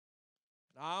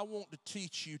I want to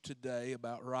teach you today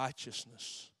about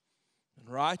righteousness and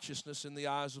righteousness in the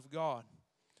eyes of God.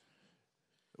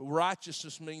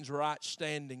 Righteousness means right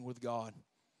standing with God.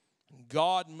 And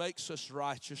God makes us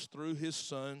righteous through His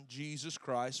Son, Jesus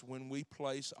Christ, when we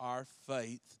place our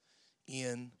faith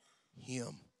in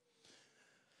Him.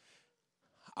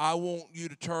 I want you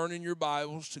to turn in your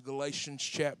Bibles to Galatians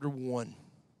chapter 1.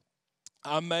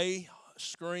 I may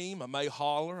scream, I may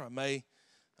holler, I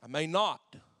may not.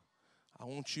 I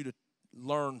want you to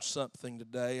learn something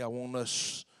today. I want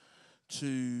us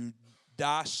to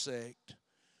dissect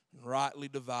and rightly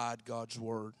divide God's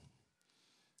Word.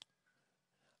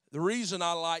 The reason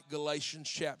I like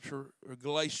Galatians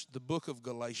the book of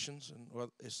Galatians,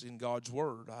 and it's in God's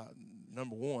Word,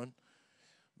 number one.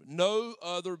 But no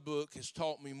other book has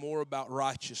taught me more about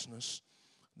righteousness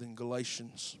than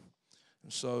Galatians.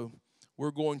 And so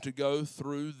we're going to go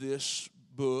through this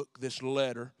book, this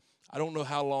letter. I don't know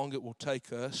how long it will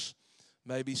take us.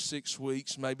 Maybe 6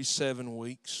 weeks, maybe 7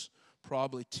 weeks,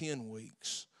 probably 10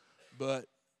 weeks. But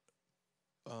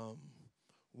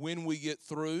when we get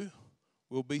through,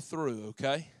 we'll be through,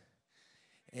 okay?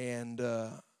 And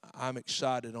I'm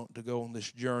excited to go on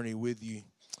this journey with you.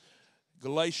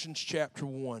 Galatians chapter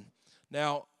 1.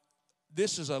 Now,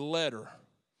 this is a letter.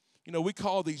 You know, we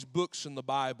call these books in the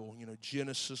Bible,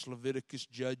 Genesis, Leviticus,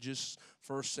 Judges,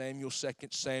 1 Samuel, 2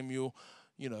 Samuel,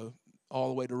 all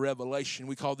the way to Revelation.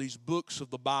 We call these books of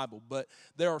the Bible. But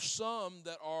there are some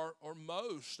that are, or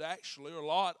most actually, or a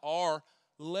lot are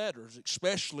letters,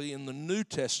 especially in the New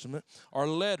Testament, are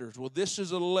letters. Well, this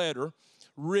is a letter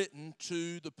written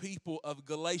to the people of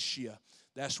Galatia.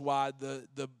 That's why the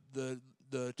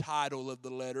title of the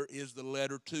letter is the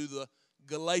letter to the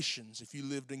Galatians. If you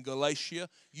lived in Galatia,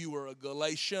 you were a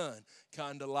Galatian.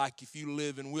 Kind of like if you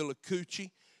live in Willacoochee,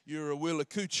 you're a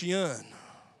Willacoochian.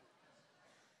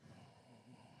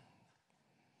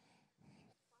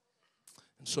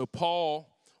 And so Paul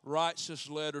writes this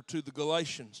letter to the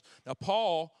Galatians. Now,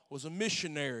 Paul was a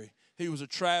missionary. He was a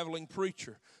traveling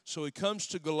preacher. So he comes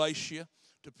to Galatia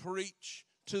to preach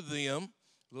to them,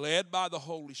 led by the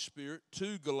Holy Spirit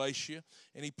to Galatia,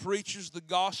 and he preaches the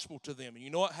gospel to them. And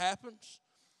you know what happens?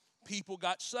 People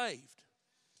got saved.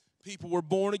 People were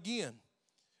born again.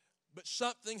 But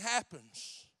something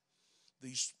happens.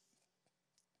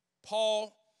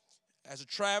 Paul, as a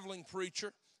traveling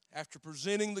preacher, after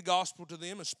presenting the gospel to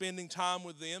them and spending time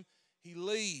with them, he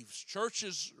leaves.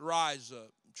 Churches rise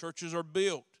up. Churches are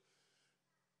built.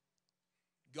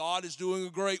 God is doing a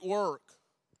great work.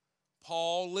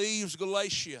 Paul leaves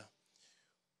Galatia.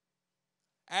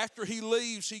 After he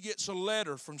leaves, he gets a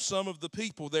letter from some of the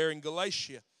people there in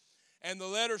Galatia. And the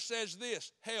letter says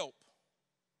this: help.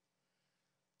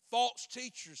 False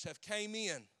teachers have came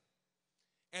in,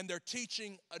 and they're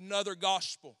teaching another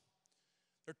gospel.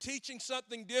 They're teaching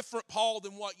something different, Paul,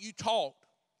 than what you taught.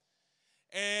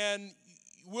 And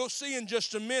we'll see in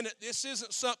just a minute, this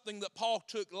isn't something that Paul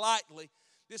took lightly.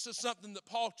 This is something that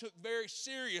Paul took very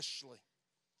seriously.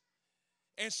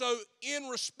 And so in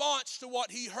response to what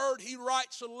he heard, he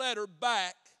writes a letter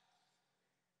back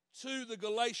to the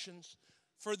Galatians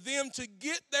for them to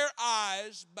get their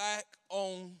eyes back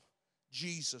on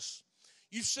Jesus.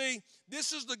 You see,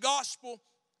 this is the gospel.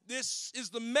 This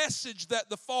is the message that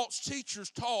the false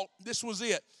teachers taught. This was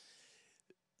it.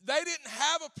 They didn't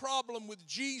have a problem with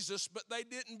Jesus, but they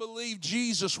didn't believe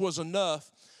Jesus was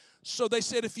enough. So they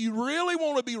said, if you really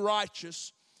want to be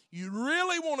righteous, you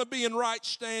really want to be in right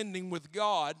standing with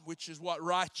God, which is what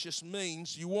righteous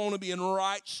means. You want to be in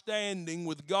right standing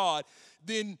with God,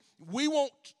 then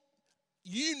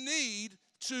you need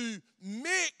to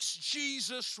mix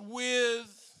Jesus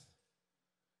with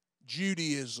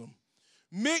Judaism.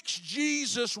 Mix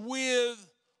Jesus with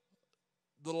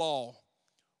the law,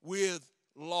 with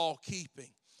law keeping.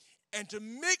 And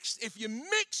if you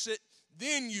mix it,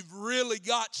 then you've really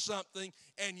got something,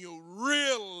 and you'll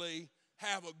really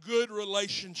have a good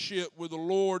relationship with the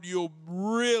Lord. You'll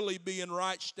really be in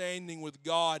right standing with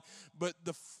God. But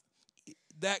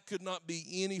that could not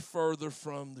be any further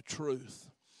from the truth.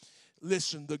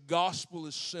 Listen, the gospel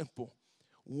is simple.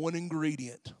 One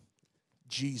ingredient: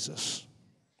 Jesus.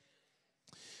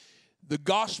 The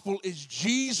gospel is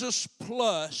Jesus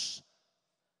plus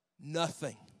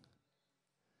nothing.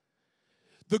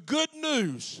 The good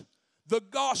news, the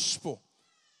gospel,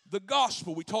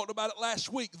 we talked about it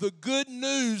last week. The good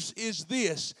news is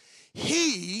this: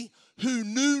 He who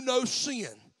knew no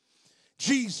sin,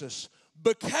 Jesus,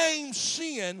 became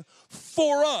sin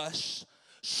for us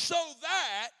so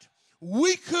that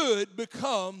we could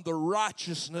become the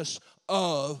righteousness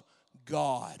of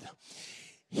God.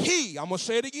 I'm going to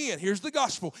say it again. Here's the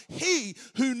gospel. He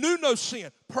who knew no sin,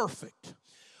 perfect.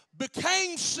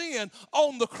 became sin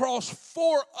on the cross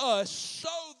for us so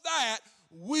that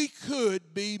we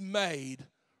could be made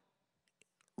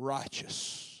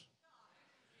righteous.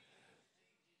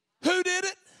 Who did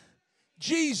it?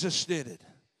 Jesus did it.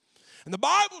 And the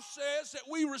Bible says that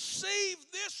we receive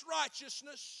this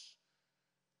righteousness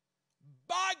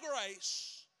by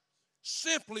grace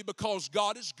simply because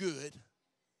God is good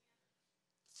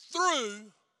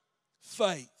through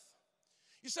faith.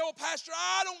 You say, well, Pastor,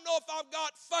 I don't know if I've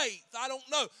got faith. I don't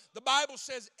know. The Bible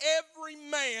says every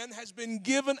man has been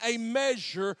given a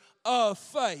measure of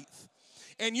faith.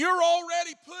 And you're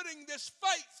already putting this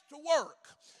faith to work.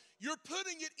 You're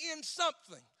putting it in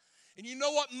something. And you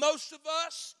know what? Most of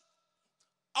us,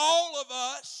 all of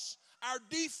us, our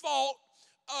default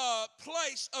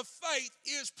place of faith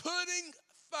is putting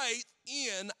faith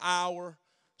in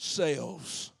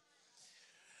ourselves.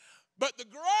 But the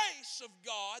grace of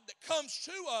God that comes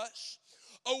to us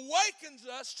awakens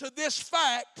us to this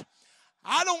fact: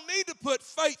 I don't need to put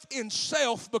faith in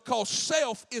self because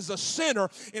self is a sinner.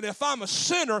 And if I'm a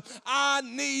sinner, I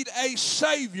need a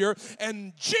Savior.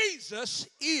 And Jesus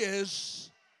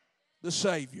is the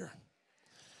Savior.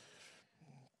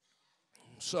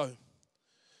 So,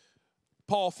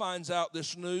 Paul finds out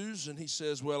this news and he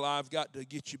says, well, I've got to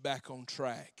get you back on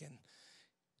track and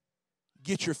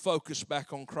get your focus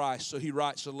back on Christ. So he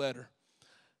writes a letter.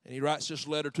 And he writes this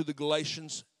letter to the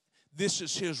Galatians. This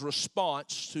is his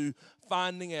response to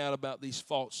finding out about these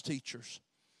false teachers.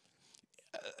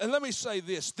 And let me say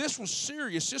this. This was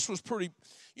serious. This was pretty,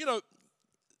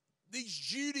 these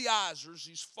Judaizers,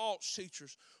 these false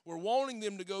teachers, were wanting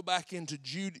them to go back into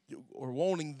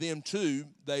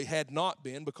they had not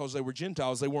been because they were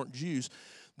Gentiles, they weren't Jews,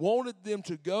 wanted them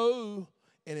to go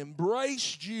and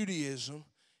embrace Judaism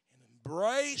and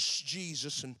embrace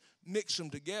Jesus and mix them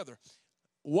together.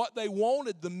 What they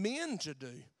wanted the men to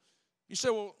do. You say,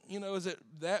 well, is it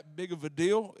that big of a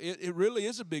deal? It really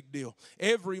is a big deal.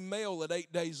 Every male at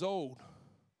 8 days old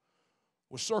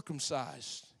was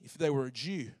circumcised if they were a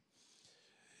Jew.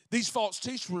 These false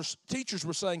teachers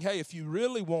were saying, hey, if you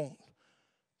really want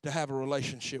to have a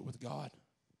relationship with God,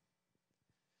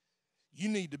 you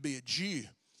need to be a Jew.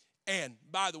 And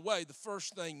by the way, the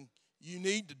first thing you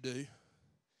need to do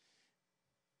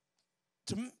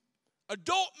to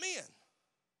adult men,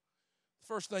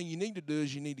 first thing you need to do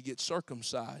is you need to get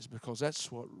circumcised, because that's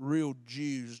what real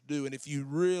Jews do. And if you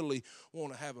really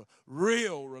want to have a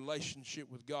real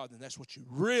relationship with God, then that's what you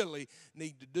really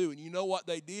need to do. And you know what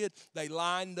they did? They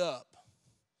lined up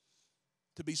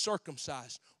to be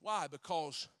circumcised. Why?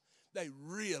 Because they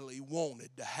really wanted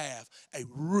to have a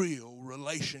real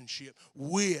relationship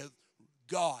with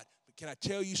God. Can I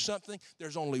tell you something?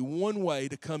 There's only one way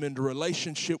to come into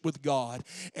relationship with God,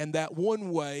 and that one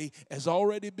way has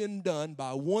already been done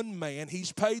by one man.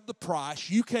 He's paid the price.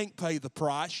 You can't pay the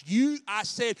price. I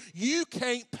said you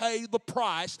can't pay the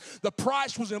price. The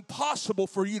price was impossible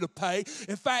for you to pay.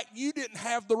 In fact, you didn't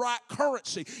have the right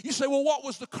currency. You say, well, what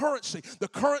was the currency? The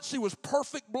currency was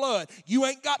perfect blood. You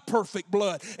ain't got perfect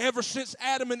blood. Ever since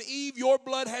Adam and Eve, your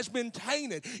blood has been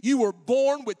tainted. You were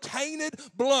born with tainted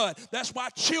blood. That's why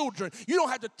children, you don't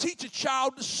have to teach a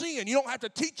child to sin. You don't have to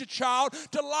teach a child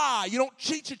to lie. You don't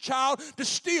teach a child to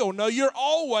steal. No, you're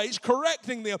always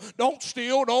correcting them. Don't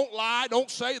steal, don't lie, don't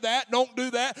say that, don't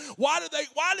do that. Why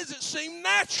does it seem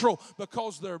natural?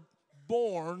 Because they're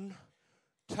born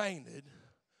tainted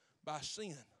by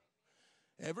sin.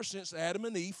 Ever since Adam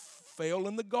and Eve fell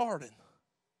in the garden.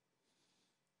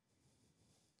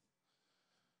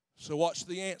 So what's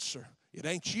the answer? It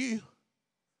ain't you.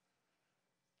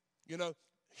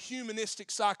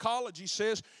 Humanistic psychology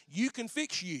says you can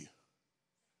fix you.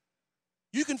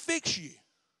 You can fix you.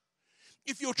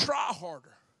 If you'll try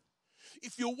harder,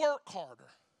 if you'll work harder,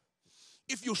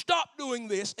 if you'll stop doing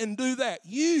this and do that,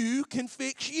 you can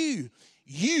fix you.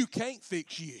 You can't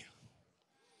fix you.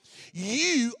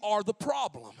 You are the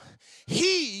problem.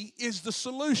 He is the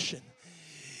solution.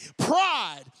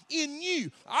 Pride in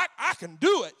you. I can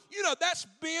do it. That's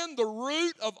been the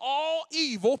root of all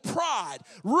evil, pride.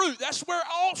 Root. That's where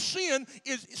all sin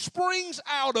springs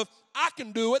out of. I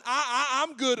can do it.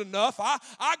 I'm good enough.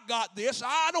 I got this.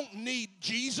 I don't need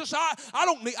Jesus.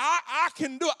 I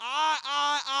can do it.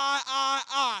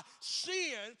 I.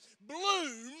 Sin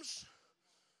blooms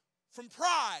from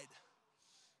pride.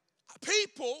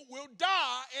 People will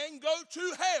die and go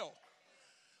to hell,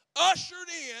 ushered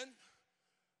in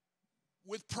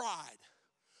with pride.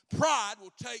 Pride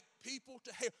will take people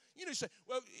to hell. You say,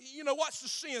 well, what's the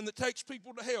sin that takes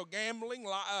people to hell? Gambling,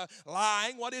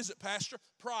 lying. What is it, Pastor?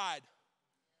 Pride.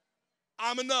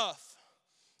 I'm enough.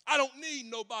 I don't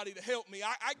need nobody to help me.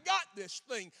 I got this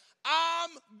thing. I'm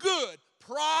good.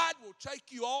 pride will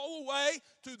take you all the way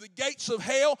to the gates of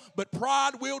hell, but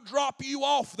pride will drop you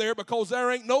off there because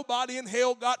there ain't nobody in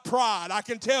hell got pride. I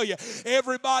can tell you,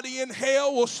 everybody in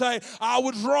hell will say, I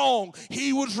was wrong,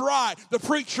 he was right, the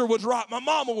preacher was right, my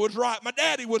mama was right, my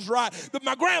daddy was right,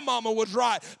 my grandmama was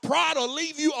right. Pride will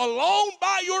leave you alone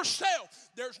by yourself.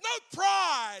 There's no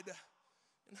pride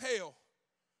in hell,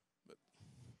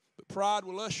 but pride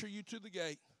will usher you to the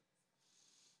gate.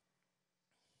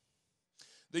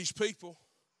 These people,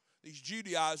 these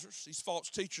Judaizers, these false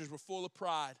teachers were full of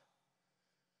pride.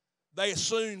 They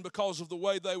assumed because of the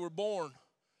way they were born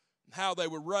and how they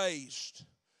were raised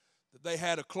that they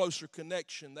had a closer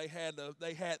connection.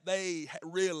 They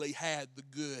really had the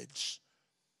goods.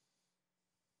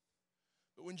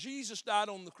 But when Jesus died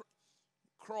on the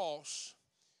cross,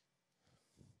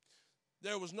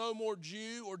 there was no more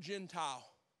Jew or Gentile,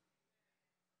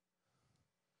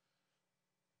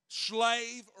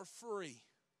 slave or free,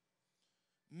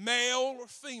 male or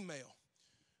female.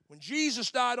 When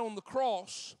Jesus died on the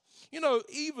cross,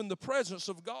 even the presence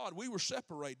of God we were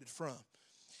separated from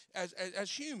as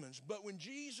humans. But when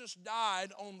Jesus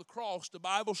died on the cross, the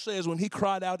Bible says when he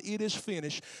cried out, it is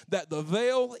finished, that the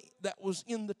veil that was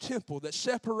in the temple that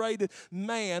separated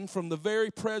man from the very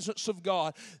presence of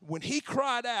God, when he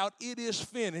cried out, it is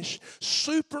finished,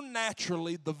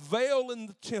 supernaturally the veil in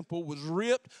the temple was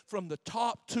ripped from the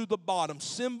top to the bottom,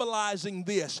 symbolizing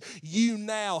this: you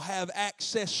now have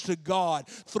access to God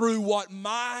through what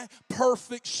my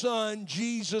perfect Son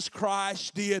Jesus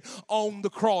Christ did on the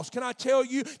cross. Can I tell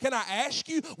you, can I ask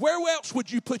you, where else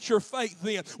would you put your faith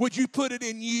then? Would you put it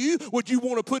in you? Would you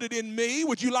want to put it in me?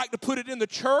 Would you like to put it in the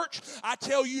church? I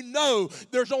tell you, no.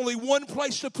 There's only one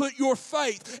place to put your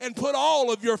faith, and put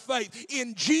all of your faith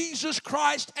in Jesus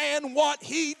Christ and what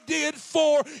he did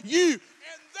for you.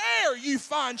 There you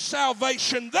find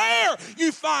salvation. There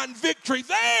you find victory.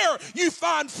 There you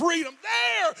find freedom.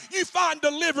 There you find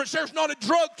deliverance. There's not a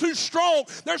drug too strong.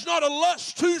 There's not a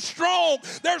lust too strong.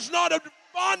 There's not a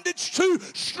bondage too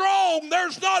strong.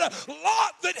 There's not a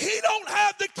lock that he don't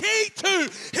have the key to.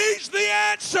 He's the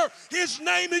answer. His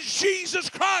name is Jesus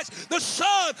Christ, the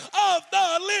Son of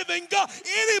the living God.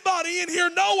 Anybody in here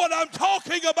know what I'm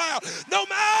talking about? No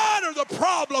matter the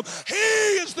problem, he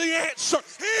is the answer.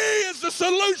 He is the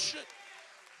solution.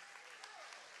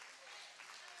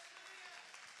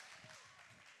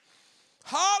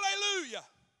 Hallelujah.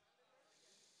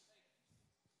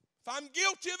 If I'm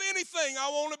guilty of anything, I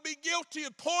want to be guilty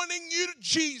of pointing you to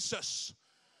Jesus.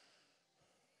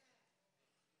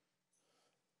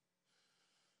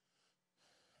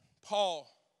 Paul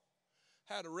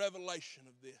had a revelation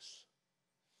of this.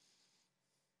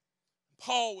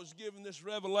 Paul was given this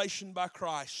revelation by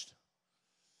Christ.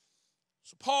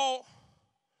 So Paul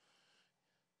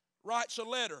writes a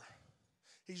letter.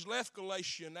 He's left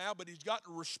Galatia now, but he's got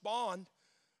to respond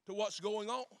to what's going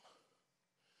on,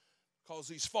 because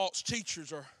these false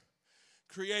teachers are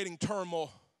creating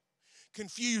turmoil,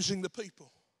 confusing the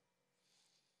people.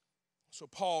 So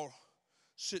Paul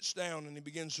sits down and he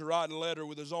begins to write a letter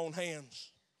with his own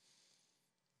hands,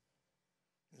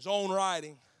 his own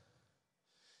writing.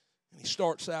 And he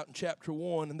starts out in chapter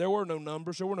 1, and there were no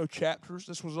numbers, there were no chapters.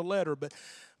 This was a letter, but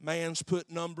man's put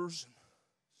numbers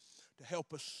to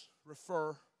help us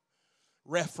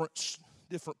reference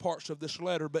different parts of this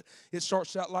letter. But it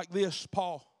starts out like this: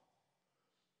 Paul,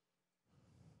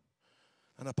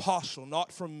 an apostle,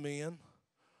 not from men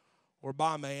or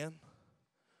by man,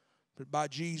 but by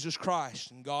Jesus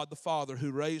Christ and God the Father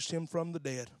who raised him from the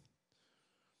dead.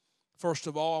 First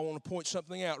of all, I want to point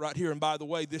something out right here. And by the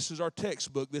way, this is our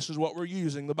textbook. This is what we're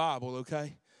using, the Bible,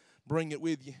 okay? Bring it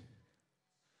with you.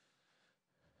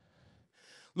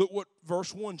 Look what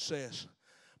verse 1 says.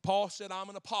 Paul said,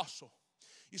 I'm an apostle.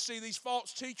 You see, these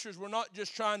false teachers were not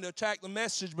just trying to attack the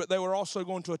message, but they were also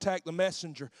going to attack the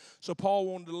messenger. So Paul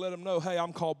wanted to let them know, hey,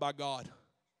 I'm called by God.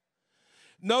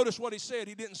 Notice what he said.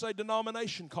 He didn't say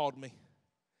denomination called me.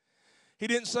 He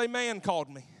didn't say man called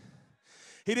me.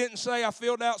 He didn't say I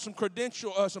filled out some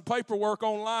some paperwork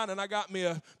online and I got me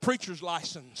a preacher's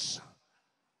license.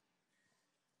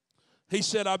 He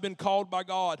said, I've been called by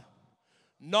God,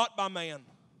 not by man.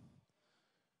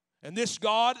 And this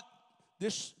God,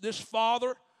 this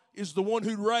Father, is the one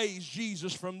who raised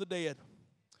Jesus from the dead.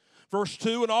 Verse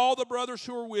 2, and all the brothers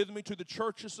who are with me to the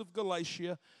churches of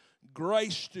Galatia,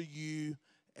 grace to you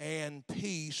and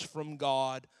peace from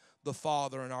God the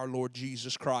Father and our Lord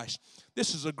Jesus Christ.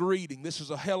 This is a greeting. This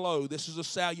is a hello. This is a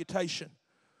salutation.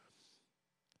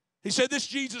 He said this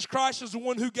Jesus Christ is the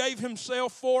one who gave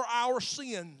himself for our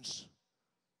sins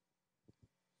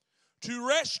to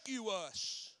rescue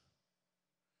us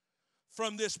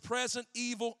from this present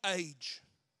evil age.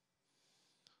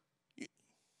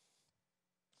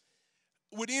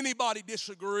 would anybody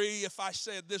disagree if I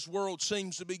said this world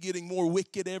seems to be getting more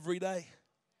wicked every day?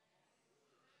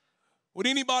 Would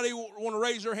anybody want to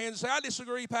raise their hand and say, I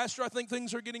disagree, Pastor, I think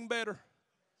things are getting better?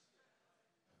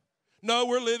 No,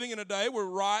 we're living in a day where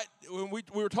we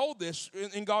were told this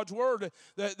in God's Word,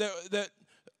 that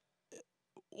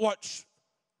what's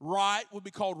right will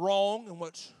be called wrong, and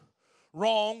what's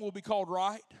wrong will be called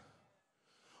right.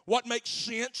 What makes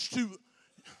sense to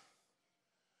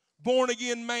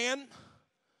born-again man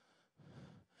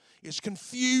is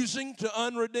confusing to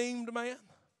unredeemed man.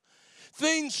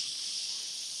 Things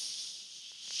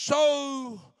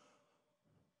so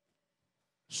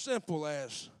simple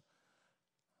as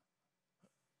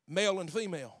male and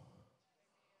female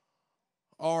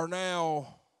are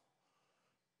now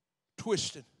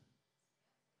twisted.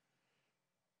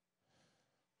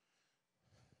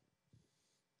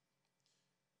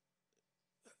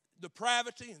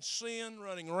 Depravity and sin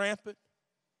running rampant.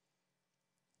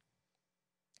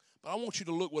 But I want you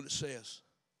to look what it says.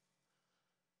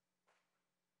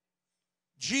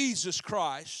 Jesus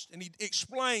Christ, and he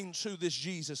explains who this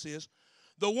Jesus is,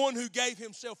 the one who gave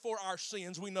himself for our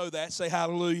sins. We know that. Say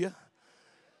hallelujah.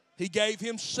 He gave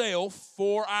himself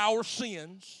for our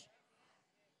sins.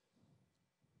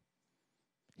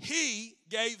 He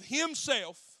gave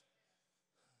himself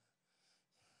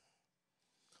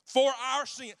for our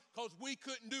sin, because we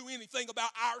couldn't do anything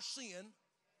about our sin,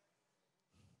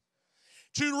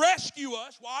 to rescue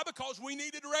us. Why? Because we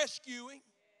needed rescuing.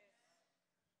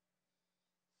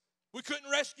 We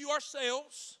couldn't rescue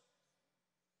ourselves.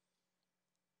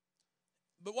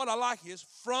 But what I like is,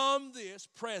 from this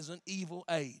present evil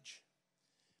age,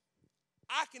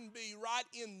 I can be right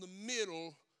in the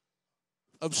middle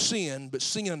of sin, but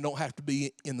sin don't have to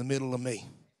be in the middle of me.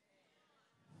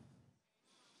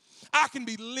 I can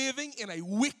be living in a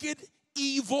wicked,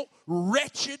 evil,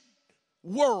 wretched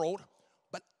world,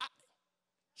 but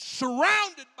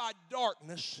surrounded by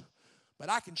darkness, but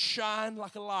I can shine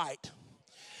like a light.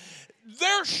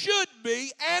 There should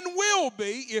be and will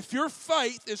be, if your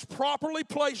faith is properly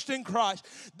placed in Christ,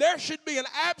 there should be an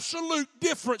absolute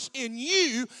difference in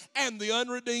you and the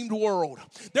unredeemed world.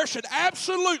 There should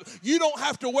you don't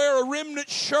have to wear a Remnant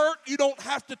shirt. You don't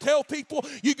have to tell people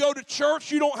you go to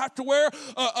church. You don't have to wear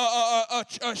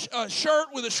a shirt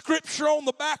with a scripture on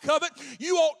the back of it.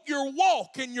 Your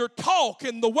walk and your talk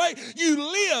and the way you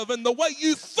live and the way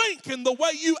you think and the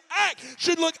way you act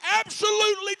should look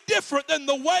absolutely different than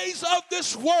the ways of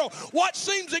this world. What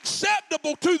seems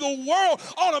acceptable to the world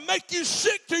ought to make you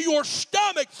sick to your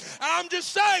stomach. I'm just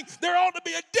saying there ought to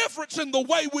be a difference in the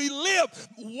way we live.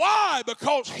 Why?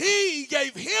 Because he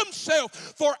gave himself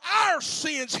for our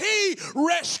sins. He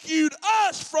rescued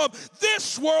us from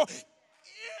this world.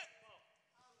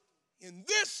 In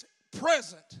this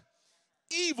present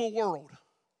evil world,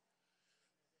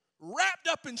 wrapped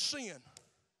up in sin,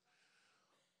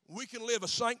 we can live a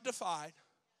sanctified,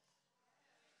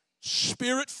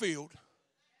 Spirit-filled,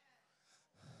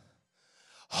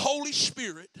 Holy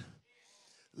Spirit-led,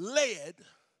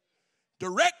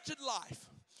 directed life,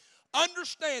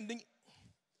 understanding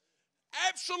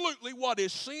absolutely what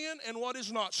is sin and what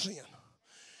is not sin.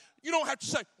 You don't have to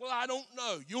say, well, I don't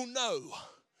know. You'll know.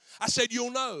 I said you'll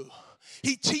know.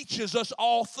 He teaches us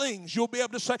all things. You'll be able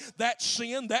to say, that's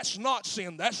sin, that's not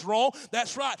sin, that's wrong,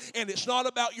 that's right. And it's not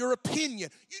about your opinion.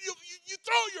 You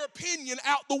throw your opinion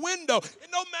out the window.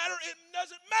 It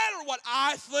doesn't matter what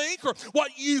I think or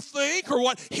what you think or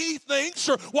what he thinks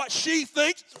or what she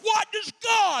thinks. What does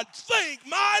God think?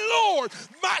 My Lord,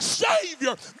 my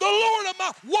Savior, the Lord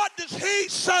of what does he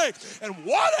say? And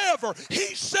whatever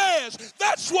he says,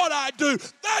 that's what I do.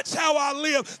 That's how I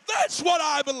live. That's what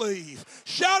I believe.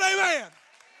 Shout amen.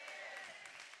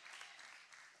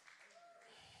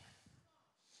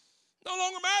 No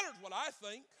longer matters what I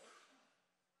think.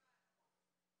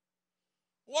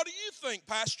 What do you think,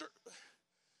 Pastor?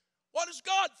 What does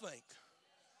God think?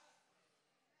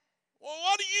 Well,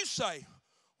 what do you say?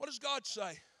 What does God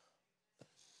say?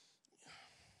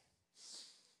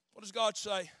 What does God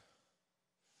say?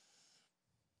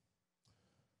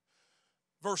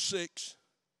 Verse 6.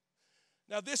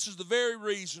 Now, this is the very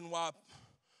reason why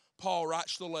Paul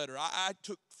writes the letter. I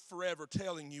took forever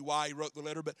telling you why he wrote the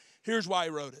letter, but here's why he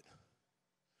wrote it.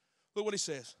 Look what he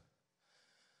says.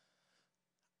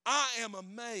 I am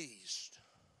amazed,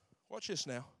 watch this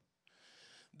now,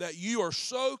 that you are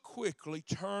so quickly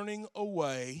turning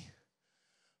away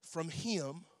from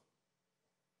him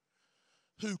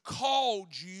who called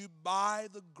you by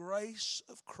the grace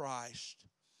of Christ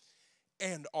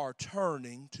and are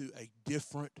turning to a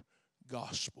different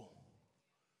gospel.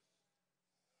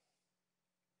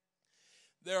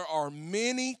 There are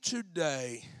many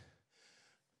today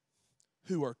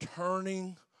who are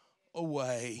turning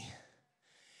away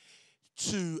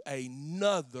to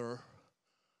another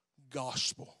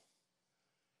gospel.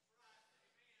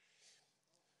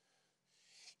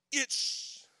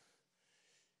 It's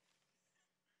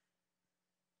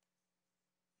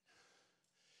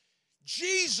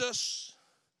Jesus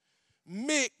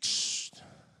mixed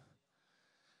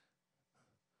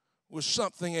with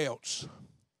something else.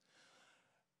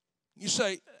 You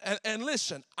say, and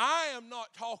listen, I am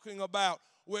not talking about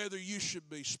whether you should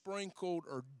be sprinkled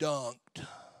or dunked.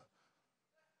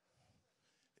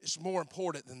 It's more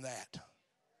important than that.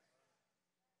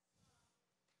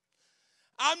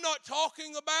 I'm not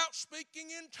talking about speaking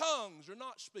in tongues or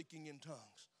not speaking in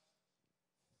tongues.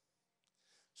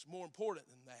 It's more important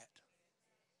than that.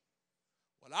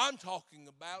 What I'm talking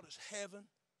about is heaven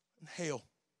and hell.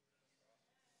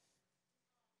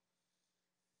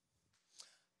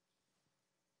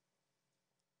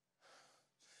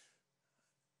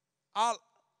 I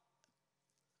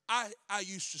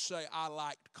used to say I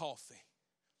liked coffee.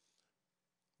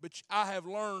 But I have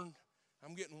learned,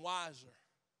 I'm getting wiser.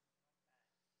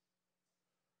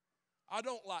 I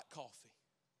don't like coffee.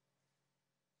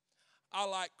 I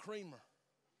like creamer.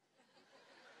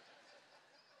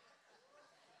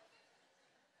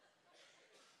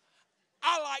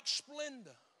 I like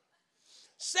Splenda.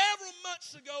 Several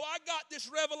months ago, I got this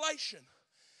revelation.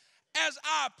 As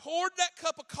I poured that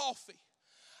cup of coffee,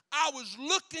 I was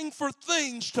looking for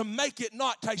things to make it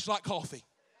not taste like coffee.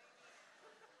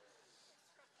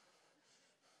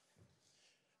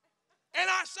 And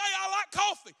I say I like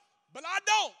coffee, but I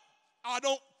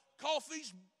don't.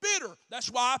 Coffee's bitter.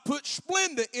 That's why I put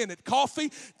Splenda in it.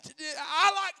 Coffee,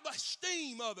 I like the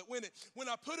steam of it when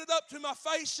I put it up to my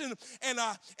face and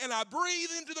I breathe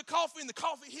into the coffee and the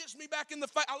coffee hits me back in the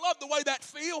face. I love the way that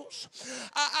feels.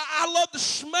 I love the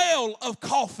smell of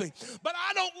coffee, but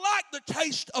I don't like the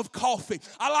taste of coffee.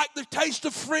 I like the taste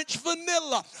of French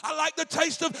vanilla. I like the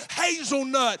taste of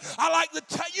hazelnut. I like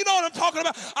you know what I'm talking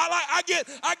about. I get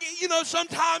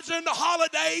sometimes in the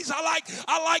holidays I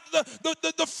like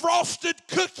the frosted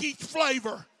cookie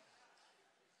flavor.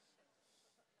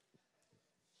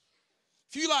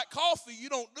 If you like coffee, you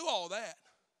don't do all that.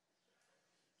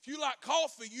 If you like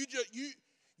coffee,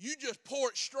 you just pour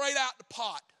it straight out the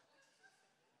pot.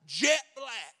 Jet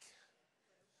black.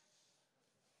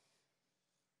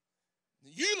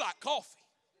 You like coffee.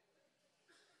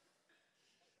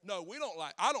 No,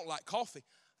 I don't like coffee.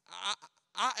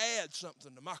 I add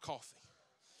something to my coffee.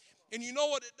 And you know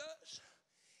what it does?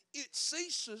 It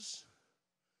ceases.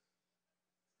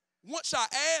 Once I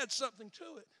add something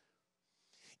to it,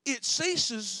 it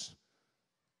ceases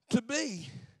to be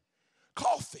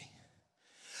coffee.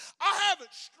 I haven't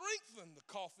strengthened the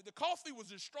coffee. The coffee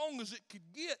was as strong as it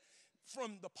could get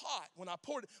from the pot when I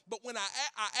poured it. But when I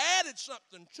added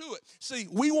something to it, see,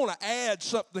 we want to add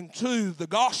something to the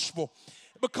gospel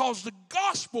because the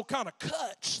gospel kind of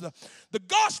cuts. The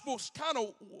gospel's kind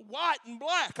of white and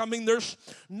black. I mean, there's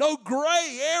no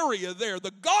gray area there.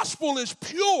 The gospel is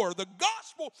pure. The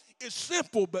gospel is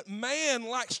simple, but man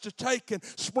likes to take and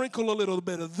sprinkle a little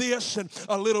bit of this and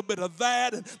a little bit of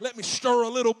that, and let me stir a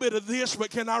little bit of this.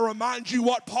 But can I remind you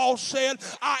what Paul said?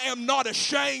 I am not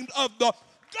ashamed of the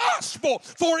gospel,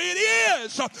 for it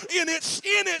is in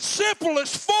its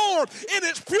simplest form, in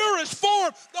its purest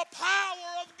form, the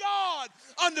power of God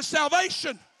unto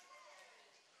salvation.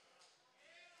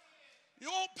 You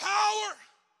want power?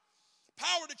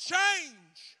 Power to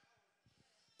change,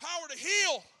 power to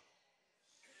heal,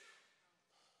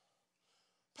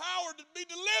 power to be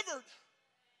delivered.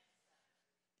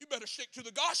 You better stick to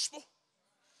the gospel.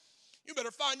 You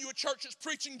better find you a church that's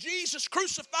preaching Jesus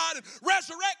crucified and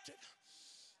resurrected.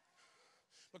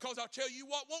 Because I'll tell you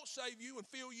what won't save you and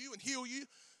fill you and heal you.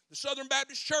 The Southern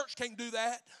Baptist Church can't do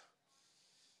that.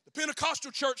 The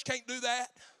Pentecostal Church can't do that.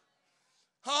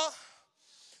 Huh?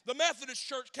 The Methodist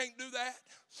Church can't do that.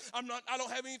 I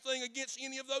don't have anything against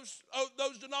any of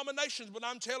those denominations, but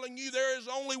I'm telling you, there is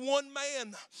only one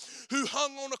man who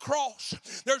hung on a cross.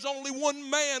 There's only one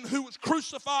man who was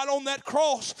crucified on that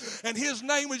cross, and his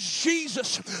name was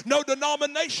Jesus. No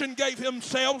denomination gave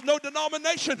himself. No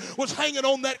denomination was hanging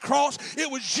on that cross. It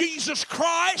was Jesus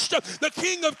Christ, the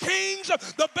King of Kings,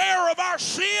 the bearer of our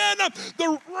sin,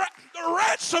 the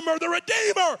ransomer, the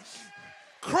Redeemer.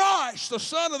 Christ, the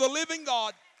Son of the living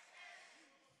God.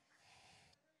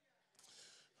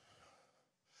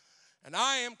 And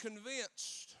I am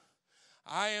convinced,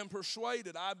 I am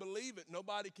persuaded, I believe it,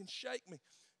 nobody can shake me,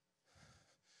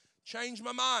 change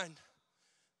my mind,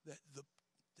 that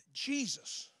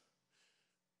Jesus,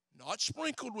 not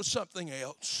sprinkled with something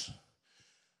else,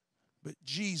 but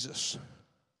Jesus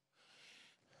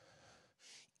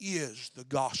is the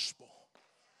gospel.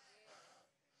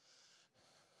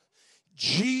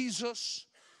 Jesus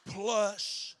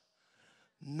plus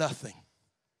nothing.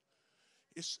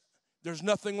 There's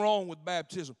nothing wrong with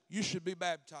baptism. You should be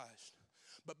baptized.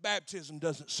 But baptism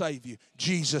doesn't save you.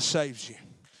 Jesus saves you.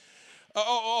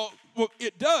 Well,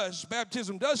 it does.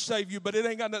 Baptism does save you, but it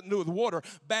ain't got nothing to do with water.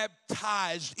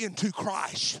 Baptized into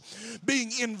Christ,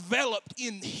 being enveloped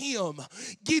in Him,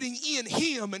 getting in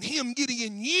Him and Him getting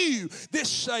in you, this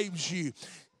saves you.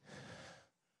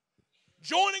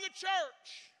 Joining a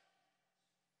church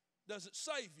doesn't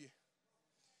save you.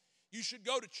 You should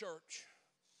go to church.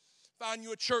 Find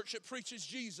you a church that preaches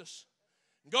Jesus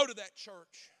and go to that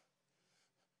church.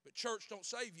 But church don't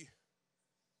save you.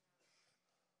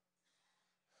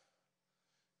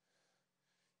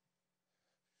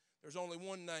 There's only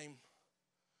one name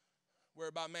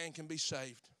whereby man can be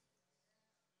saved.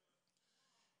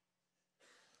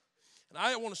 And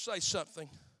I want to say something.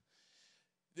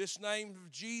 This name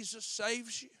of Jesus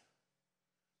saves you.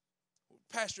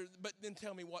 Pastor, but then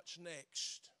tell me what's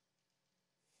next.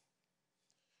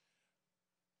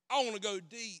 I want to go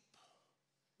deep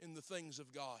in the things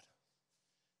of God.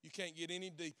 You can't get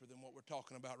any deeper than what we're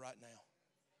talking about right now.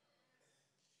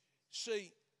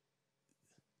 See,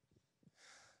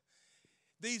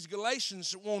 these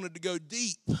Galatians wanted to go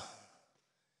deep.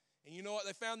 And you know what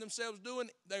they found themselves doing?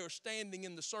 They were standing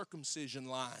in the circumcision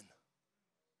line.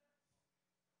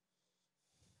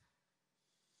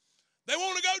 They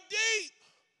want to go deep.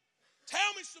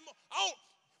 Tell me some more.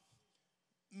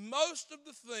 Most of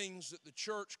the things that the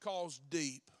church calls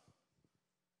deep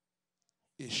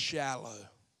is shallow.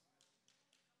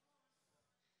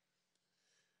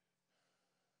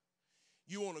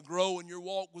 You want to grow in your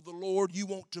walk with the Lord. You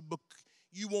want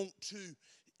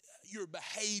your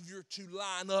behavior to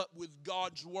line up with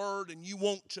God's word, and you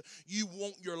want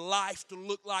your life to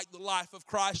look like the life of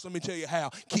Christ. Let me tell you how.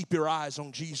 Keep your eyes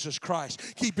on Jesus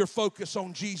Christ. Keep your focus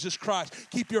on Jesus Christ.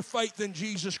 Keep your faith in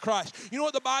Jesus Christ. You know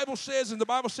what the Bible says? And the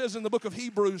Bible says in the book of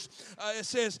Hebrews, it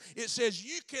says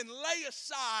you can lay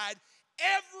aside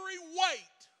every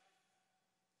weight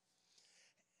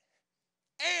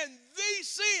and the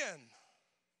sin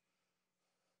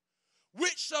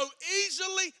which so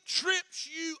easily trips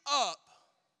you up.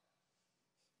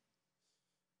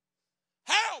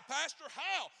 How, Pastor?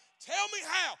 How? Tell me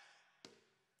how.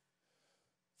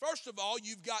 First of all,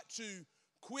 you've got to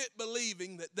quit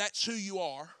believing that that's who you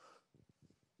are.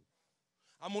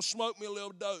 I'm going to smoke me a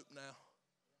little dope now.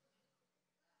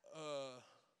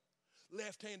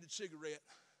 Left-handed cigarette.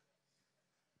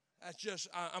 That's just,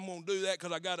 I'm going to do that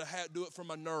because I got to do it for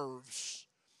my nerves.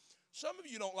 Some of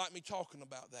you don't like me talking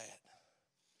about that.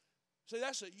 See,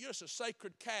 that's just a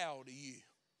sacred cow to you.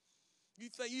 You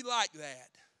think you like that.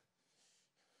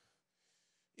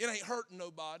 It ain't hurting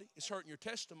nobody. It's hurting your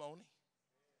testimony.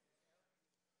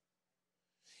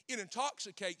 It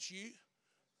intoxicates you.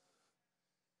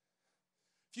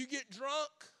 If you get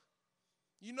drunk,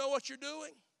 you know what you're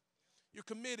doing? You're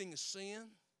committing a sin.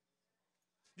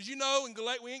 Did you know,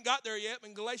 we ain't got there yet, but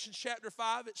in Galatians chapter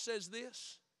 5 it says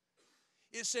this.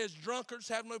 It says drunkards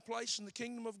have no place in the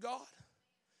kingdom of God.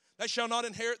 They shall not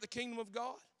inherit the kingdom of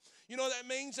God. You know what that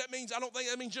means? I don't think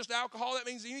that means just alcohol. That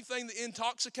means anything that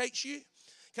intoxicates you.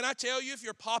 Can I tell you, if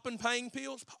you're popping pain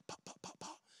pills, pop,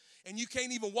 and you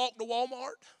can't even walk to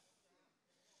Walmart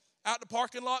out the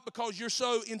parking lot because you're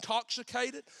so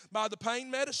intoxicated by the pain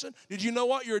medicine, did you know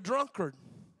what? You're a drunkard.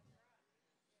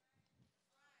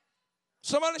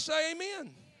 Somebody say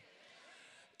amen.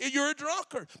 You're a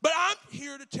drunkard. But I'm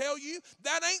here to tell you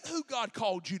that ain't who God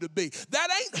called you to be. That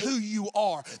ain't who you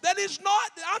are. That is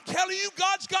not. I'm telling you,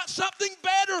 God's got something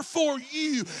better for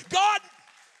you. God,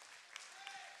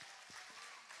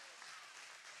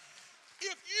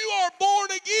 if you are born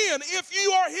again, if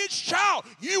you are His child,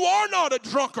 you are not a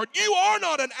drunkard. You are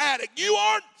not an addict. You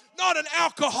are not an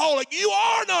alcoholic. You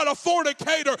are not a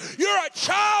fornicator. You're a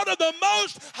child of the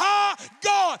Most High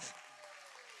God.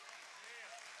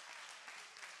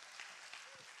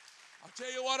 I'll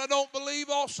tell you what I don't believe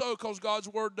also, because God's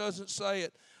word doesn't say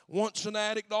it. Once an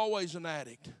addict, always an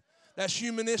addict. That's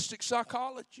humanistic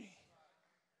psychology.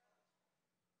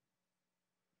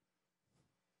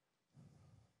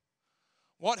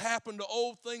 What happened to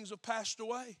old things have passed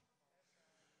away,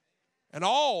 and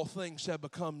all things have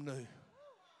become new.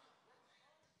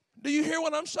 Do you hear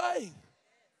what I'm saying?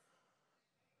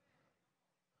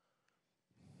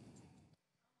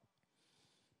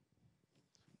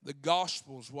 The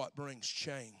gospel is what brings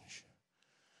change.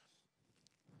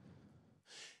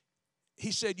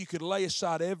 He said you could lay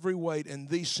aside every weight and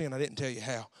the sin. I didn't tell you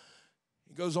how.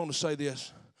 He goes on to say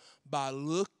this. By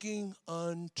looking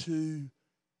unto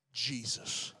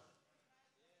Jesus.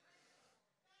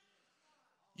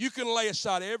 You can lay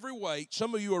aside every weight.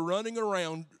 Some of you are running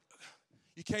around.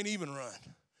 You can't even run.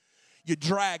 You're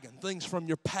dragging things from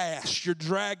your past. You're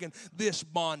dragging this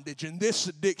bondage and this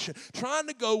addiction, trying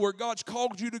to go where God's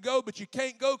called you to go, but you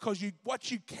can't go because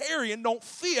what you carrying don't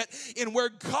fit in where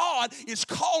God is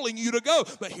calling you to go.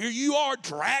 But here you are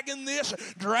dragging this,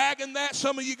 dragging that.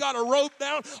 Some of you got a rope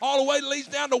down all the way that leads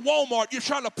down to Walmart. You're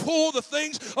trying to pull the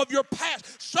things of your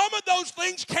past. Some of those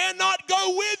things cannot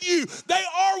go with you. They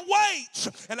are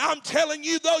weights. And I'm telling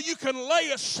you, though, you can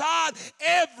lay aside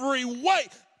every weight.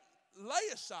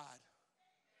 Lay aside.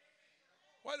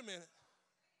 Wait a minute.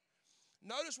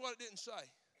 Notice what it didn't say.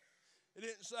 It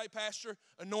didn't say, Pastor,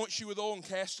 anoints you with oil and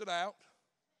cast it out.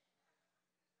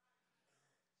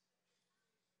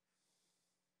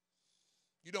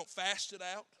 You don't fast it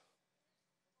out.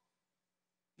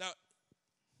 Now,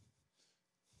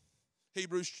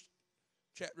 Hebrews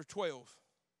chapter 12,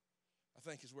 I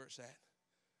think is where it's at.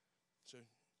 So,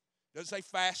 it doesn't say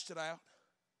fast it out.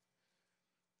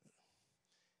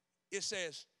 It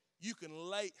says you can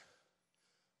lay.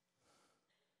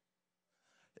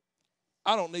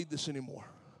 I don't need this anymore.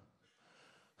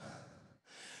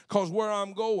 Because where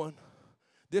I'm going,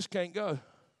 this can't go.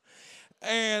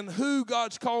 And who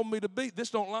God's called me to be,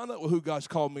 this don't line up with who God's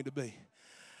called me to be.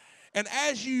 And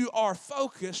as you are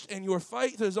focused and your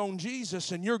faith is on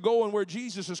Jesus and you're going where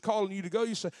Jesus is calling you to go,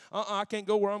 you say, I can't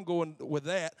go where I'm going with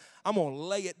that. I'm going to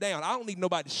lay it down. I don't need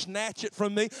nobody to snatch it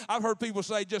from me. I've heard people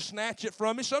say, just snatch it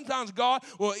from me. Sometimes God,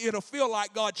 well, it'll feel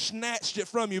like God snatched it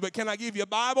from you. But can I give you a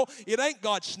Bible? It ain't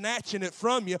God snatching it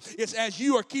from you. It's as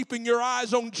you are keeping your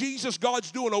eyes on Jesus,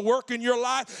 God's doing a work in your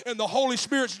life, and the Holy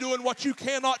Spirit's doing what you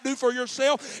cannot do for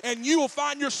yourself. And you will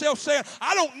find yourself saying,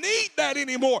 I don't need that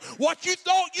anymore. What you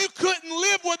thought you couldn't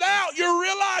live without, you're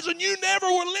realizing you never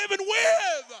were living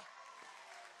with.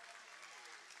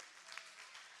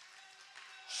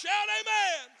 Shout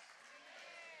amen.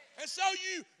 And so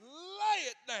you lay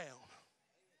it down.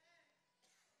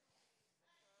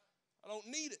 I don't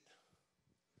need it.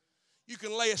 You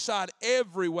can lay aside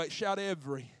every weight. Shout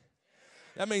every.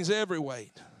 That means every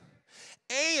weight.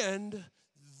 And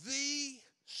the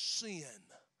sin.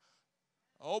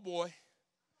 Oh boy.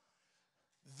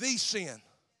 The sin.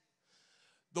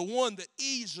 The one that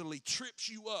easily trips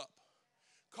you up,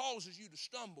 causes you to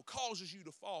stumble, causes you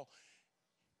to fall.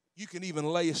 You can even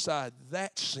lay aside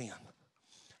that sin.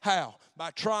 How?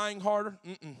 By trying harder?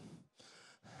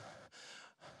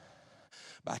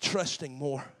 By trusting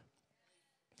more.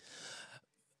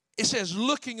 It says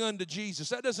looking unto Jesus.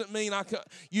 That doesn't mean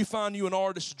you find you an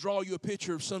artist to draw you a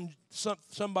picture of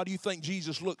somebody you think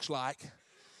Jesus looks like,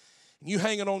 and you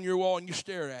hang it on your wall and you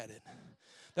stare at it.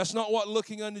 That's not what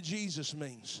looking unto Jesus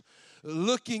means.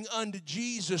 Looking unto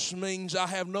Jesus means I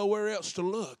have nowhere else to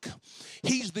look.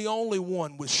 He's the only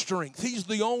one with strength. He's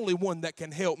the only one that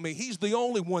can help me. He's the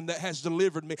only one that has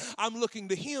delivered me. I'm looking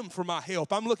to Him for my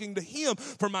help. I'm looking to Him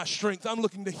for my strength. I'm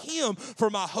looking to Him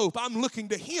for my hope. I'm looking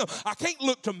to Him. I can't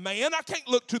look to man. I can't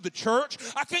look to the church.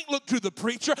 I can't look to the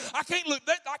preacher. I can't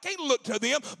look to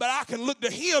them, but I can look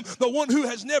to Him, the one who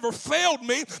has never failed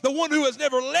me, the one who has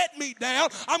never let me down.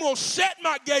 I'm going to set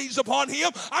my gaze upon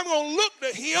Him. I'm going to look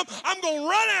to Him. I'm going to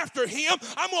run after Him.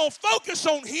 I'm going to focus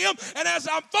on Him. And as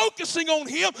I'm focusing on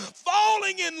Him,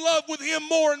 falling in love with Him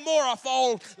more and more, I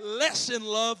fall less in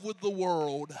love with the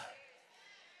world.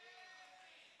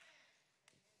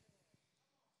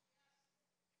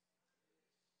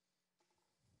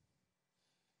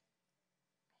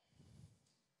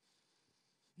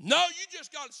 No, you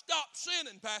just got to stop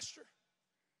sinning, Pastor.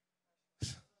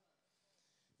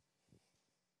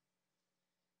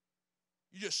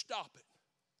 You just stop it.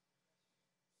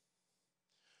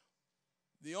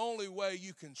 The only way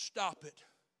you can stop it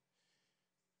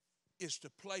is to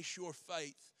place your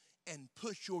faith and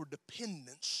put your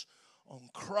dependence on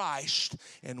Christ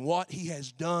and what He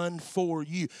has done for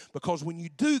you. Because when you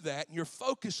do that and your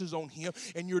focus is on Him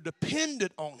and you're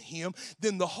dependent on Him,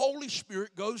 then the Holy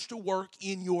Spirit goes to work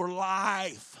in your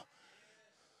life.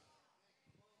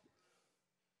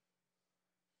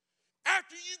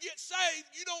 After you get saved,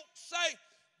 you don't say,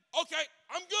 okay,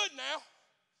 I'm good now.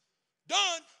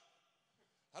 Done.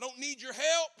 I don't need your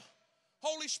help,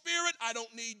 Holy Spirit. I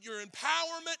don't need your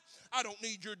empowerment. I don't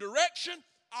need your direction.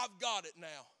 I've got it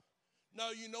now.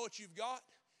 No, you know what you've got?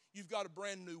 You've got a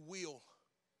brand new will.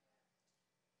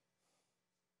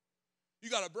 You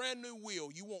got a brand new will.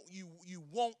 You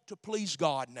want to please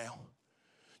God now.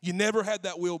 You never had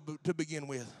that will to begin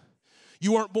with.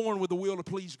 You weren't born with the will to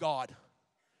please God.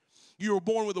 You were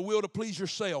born with a will to please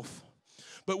yourself.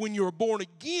 But when you're born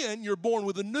again, you're born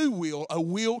with a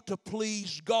will to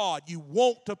please God. You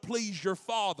want to please your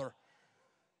Father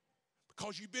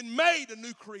because you've been made a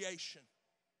new creation.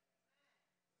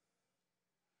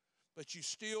 But you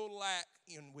still lack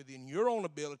within your own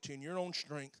ability and your own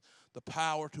strength the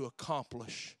power to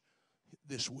accomplish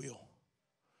this will.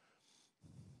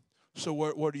 So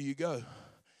where do you go?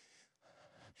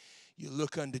 You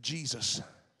look unto Jesus.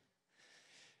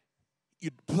 You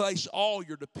place all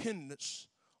your dependence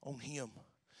on Him.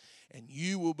 And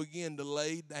you will begin to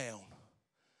lay down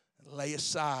and lay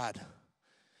aside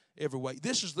every weight.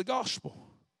 This is the gospel.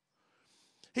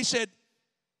 He said,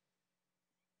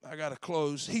 I got to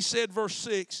close. He said, verse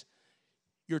 6,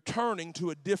 you're turning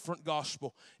to a different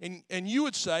gospel. And you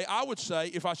would say, I would say,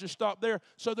 if I should stop there,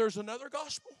 so there's another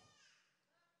gospel?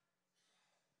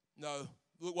 No,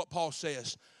 look what Paul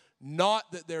says.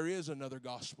 Not that there is another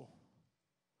gospel,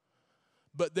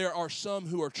 but there are some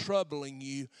who are troubling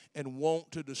you and want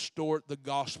to distort the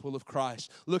gospel of Christ.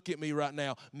 Look at me right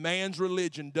now. Man's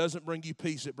religion doesn't bring you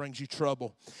peace, it brings you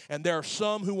trouble. And there are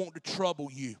some who want to trouble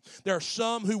you. There are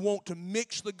some who want to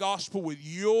mix the gospel with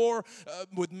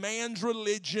with man's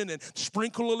religion and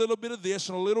sprinkle a little bit of this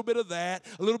and a little bit of that,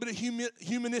 a little bit of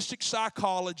humanistic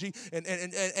psychology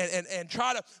and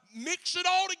try to mix it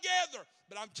all together.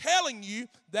 But I'm telling you,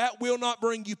 that will not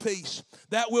bring you peace.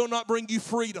 That will not bring you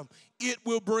freedom. It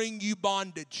will bring you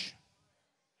bondage.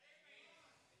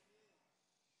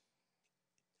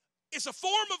 It's a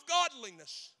form of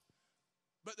godliness,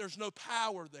 but there's no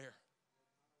power there.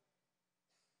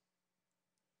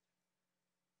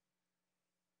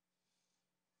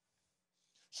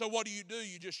 So what do?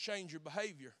 You just change your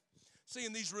behavior. See,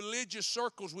 in these religious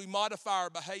circles, we modify our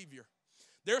behavior.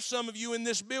 There's some of you in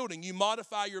this building, you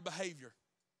modify your behavior.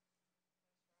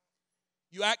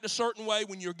 You act a certain way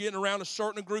when you're getting around a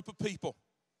certain group of people.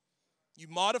 You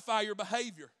modify your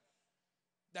behavior.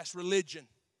 That's religion.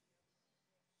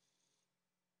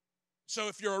 So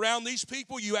if you're around these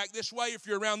people, you act this way. If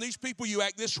you're around these people, you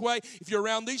act this way. If you're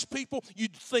around these people, you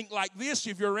think like this.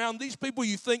 If you're around these people,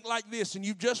 you think like this. And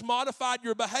you've just modified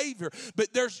your behavior.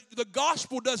 But the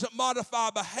gospel doesn't modify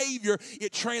behavior.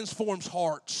 It transforms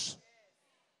hearts.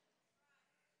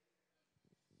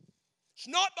 It's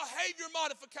not behavior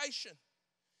modification.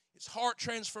 It's heart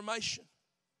transformation.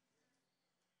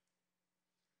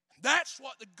 That's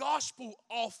what the gospel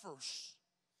offers.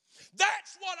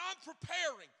 That's what I'm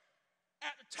preparing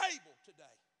at the table today.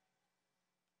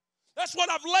 That's what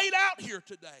I've laid out here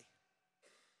today.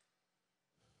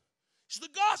 It's the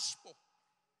gospel.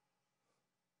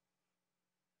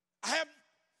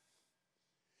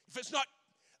 If it's not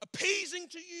appeasing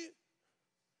to you,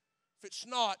 if it's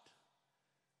not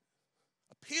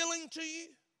appealing to you,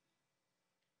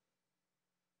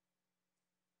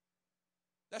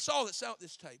 that's all that's out at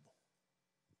this table.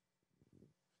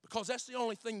 Because that's the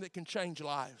only thing that can change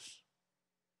lives.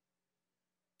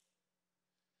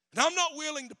 And I'm not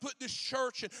willing to put this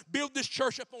church and build this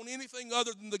church up on anything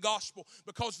other than the gospel,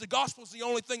 because the gospel is the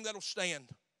only thing that'll stand.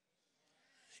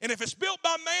 And if it's built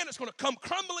by man, it's going to come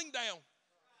crumbling down.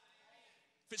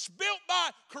 If it's built by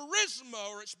charisma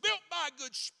or it's built by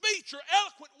good speech or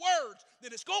eloquent words,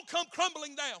 then it's going to come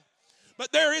crumbling down.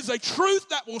 But there is a truth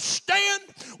that will stand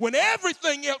when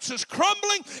everything else is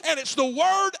crumbling, and it's the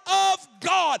Word of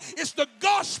God. It's the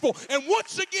gospel. And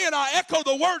once again, I echo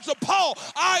the words of Paul.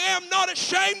 I am not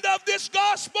ashamed of this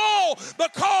gospel,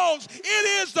 because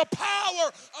it is the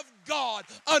power of God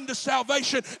unto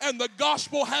salvation. And the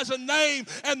gospel has a name,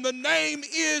 and the name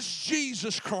is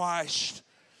Jesus Christ.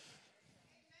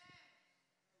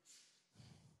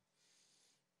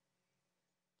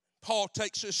 Paul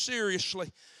takes this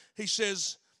seriously. He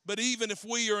says, but even if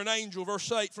we or an angel, verse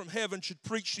 8, from heaven should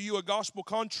preach to you a gospel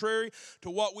contrary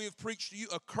to what we have preached to you,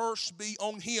 a curse be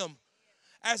on him.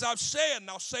 As I've said, and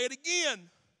I'll say it again,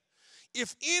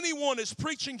 if anyone is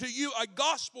preaching to you a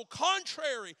gospel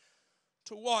contrary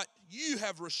to what you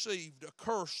have received, a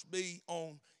curse be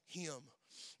on him.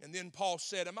 And then Paul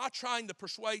said, am I trying to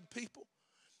persuade people?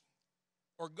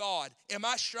 Or God? Am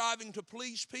I striving to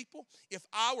please people? If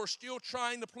I were still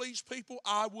trying to please people,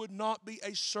 I would not be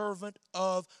a servant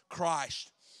of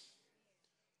Christ.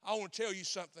 I want to tell you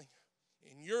something.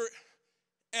 In your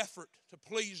effort to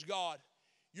please God,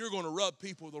 you're going to rub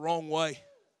people the wrong way.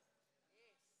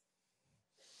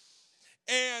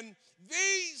 And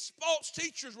these false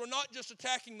teachers were not just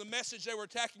attacking the message, they were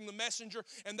attacking the messenger.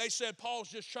 And they said Paul's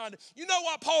just trying to, you know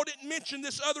why Paul didn't mention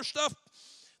this other stuff?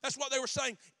 That's what they were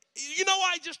saying. You know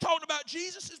why he just talked about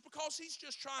Jesus? Is because he's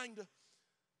just trying to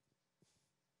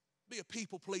be a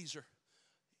people pleaser.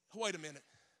 Wait a minute.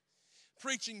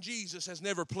 Preaching Jesus has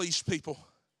never pleased people.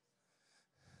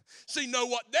 See, no,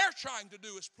 what they're trying to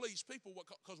do is please people,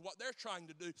 because what they're trying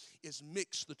to do is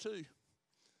mix the two.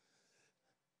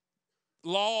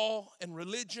 Law and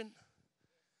religion,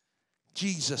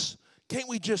 Jesus. Can't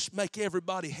we just make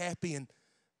everybody happy and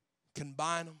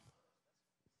combine them?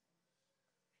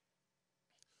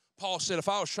 Paul said, if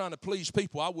I was trying to please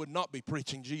people, I would not be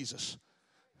preaching Jesus.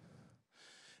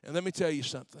 And let me tell you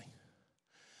something.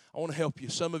 I want to help you.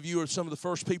 Some of you are some of the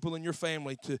first people in your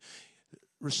family to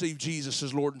receive Jesus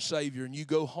as Lord and Savior, and you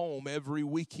go home every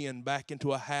weekend back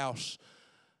into a house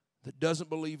that doesn't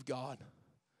believe God,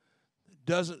 that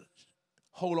doesn't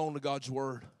hold on to God's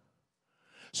Word.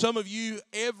 Some of you,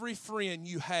 every friend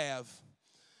you have,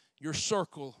 your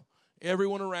circle,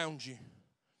 everyone around you,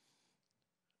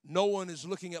 no one is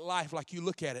looking at life like you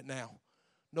look at it now.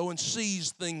 No one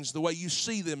sees things the way you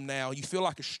see them now. You feel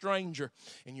like a stranger,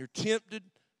 and you're tempted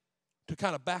to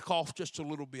kind of back off just a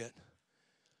little bit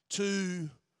to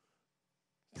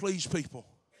please people.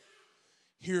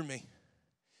 Hear me.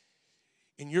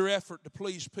 In your effort to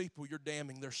please people, you're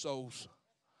damning their souls.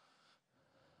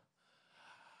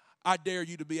 I dare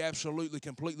you to be absolutely,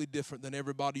 completely different than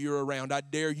everybody you're around. I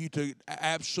dare you to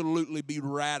absolutely be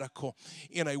radical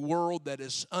in a world that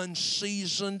is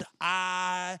unseasoned.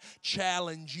 I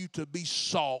challenge you to be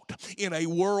salt. In a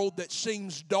world that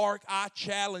seems dark, I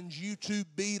challenge you to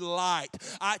be light.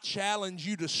 I challenge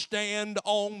you to stand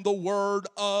on the Word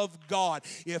of God.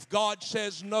 If God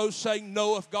says no, say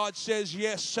no. If God says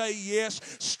yes, say yes.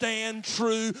 Stand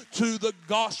true to the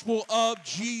gospel of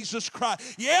Jesus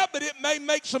Christ. Yeah, but it may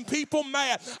make some people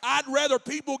mad. I'd rather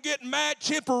people get mad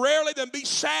temporarily than be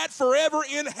sad forever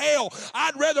in hell.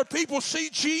 I'd rather people see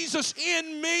Jesus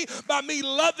in me by me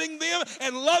loving them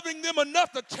and loving them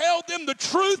enough to tell them the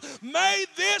truth. May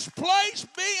this place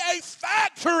be a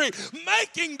factory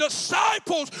making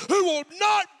disciples who will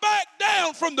not back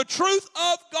down from the truth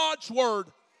of God's Word.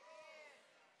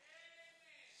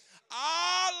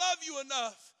 I love you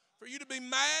enough for you to be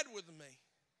mad with me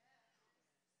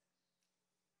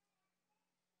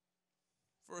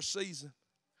for a season.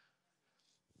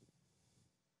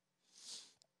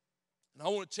 And I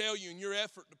want to tell you, in your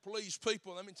effort to please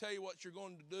people, let me tell you what you're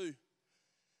going to do.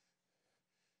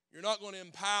 You're not going to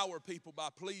empower people by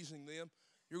pleasing them.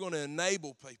 You're going to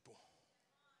enable people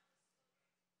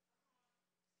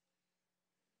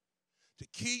to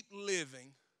keep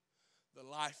living the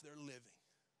life they're living.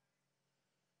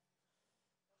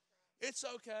 It's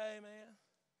okay, man.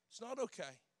 It's not okay.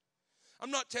 I'm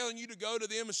not telling you to go to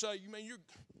them and say, you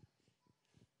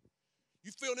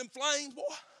feel them flames, boy?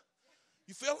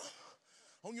 You feel them?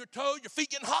 On your toes, your feet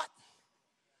getting hot?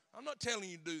 I'm not telling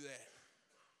you to do that.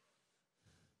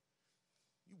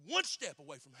 You're one step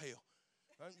away from hell.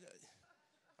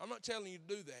 I'm not telling you to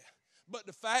do that. But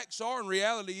the facts are, and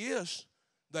reality is,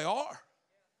 they are.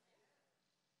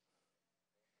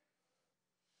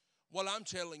 What I'm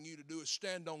telling you to do is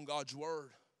stand on God's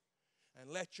Word and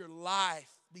let your life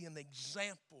be an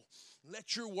example.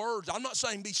 Let your words, I'm not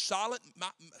saying be silent,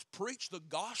 preach the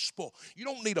gospel. You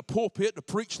don't need a pulpit to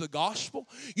preach the gospel.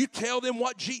 You tell them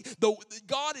what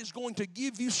God is going to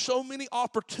give you so many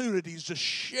opportunities to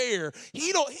share.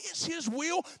 It's His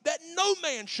will that no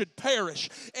man should perish.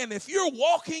 And if you're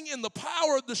walking in the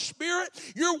power of the Spirit,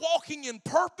 you're walking in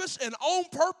purpose and on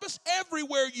purpose.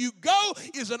 Everywhere you go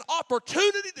is an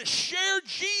opportunity to share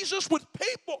Jesus with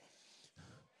people.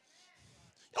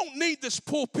 You don't need this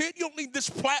pulpit. You don't need this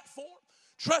platform.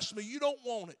 Trust me, you don't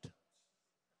want it.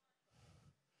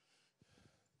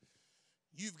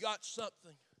 You've got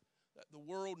something that the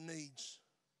world needs.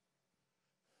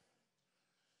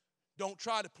 Don't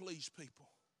try to please people.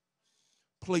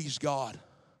 Please God.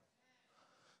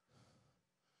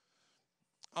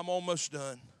 I'm almost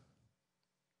done.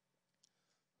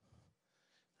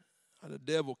 The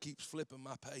devil keeps flipping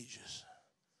my pages.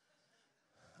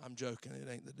 I'm joking. It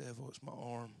ain't the devil. It's my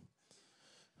arm.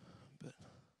 But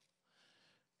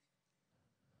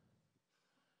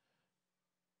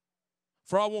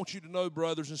for I want you to know,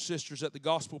 brothers and sisters, that the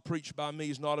gospel preached by me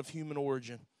is not of human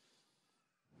origin.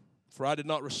 For I did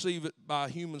not receive it by a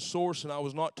human source, and I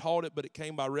was not taught it, but it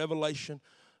came by revelation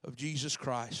of Jesus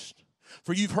Christ.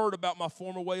 For you've heard about my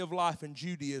former way of life in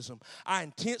Judaism. I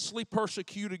intensely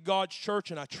persecuted God's church,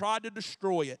 and I tried to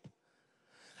destroy it.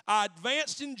 I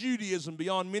advanced in Judaism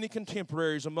beyond many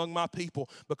contemporaries among my people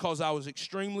because I was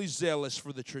extremely zealous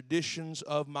for the traditions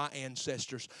of my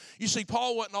ancestors. You see,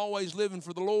 Paul wasn't always living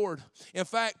for the Lord. In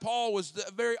fact, Paul was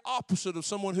the very opposite of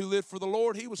someone who lived for the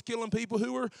Lord. He was killing people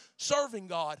who were serving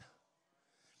God.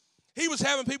 He was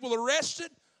having people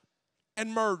arrested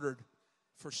and murdered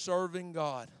for serving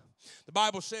God. The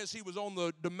Bible says he was on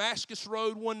the Damascus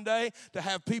road one day to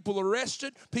have people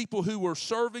arrested, people who were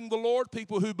serving the Lord,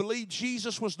 people who believed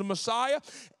Jesus was the Messiah,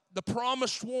 the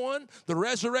promised one, the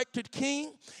resurrected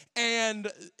king,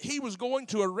 and he was going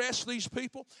to arrest these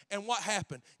people. And what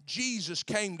happened? Jesus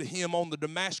came to him on the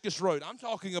Damascus road. I'm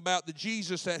talking about the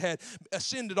Jesus that had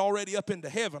ascended already up into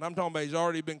heaven. I'm talking about he's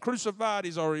already been crucified.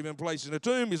 He's already been placed in a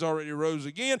tomb. He's already rose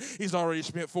again. He's already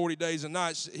spent 40 days and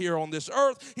nights here on this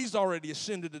earth. He's already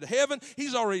ascended to heaven.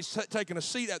 He's already taken a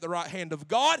seat at the right hand of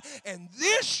God. And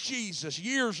this Jesus,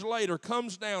 years later,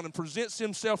 comes down and presents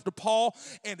himself to Paul,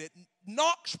 and it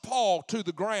knocks Paul to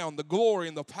the ground. The glory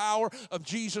and the power of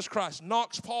Jesus Christ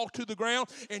knocks Paul to the ground,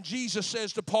 and Jesus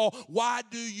says to Paul, "Why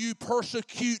do you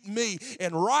persecute me?"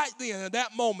 And right then, at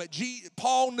that moment,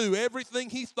 Paul knew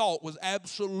everything he thought was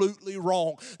absolutely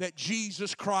wrong, that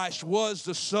Jesus Christ was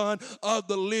the Son of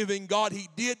the living God. He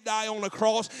did die on the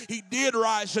cross. He did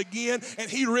rise again, and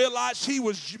he realized he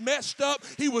was messed up.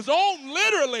 He was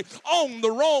literally on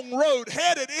the wrong road,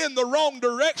 headed in the wrong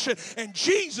direction, and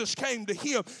Jesus came to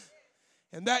him.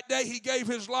 And that day he gave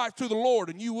his life to the Lord,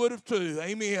 and you would have too.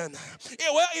 Amen.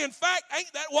 Yeah, well, in fact,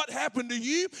 ain't that what happened to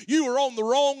you? You were on the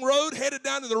wrong road, headed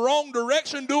down in the wrong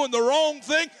direction, doing the wrong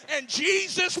thing, and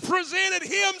Jesus presented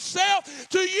himself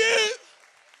to you.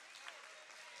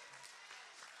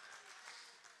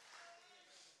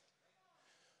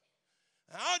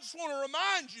 And I just want to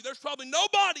remind you, there's probably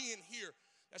nobody in here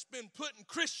that's been putting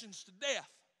Christians to death.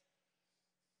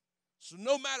 So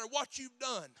no matter what you've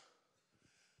done,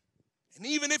 and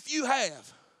even if you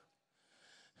have,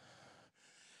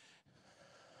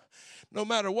 no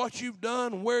matter what you've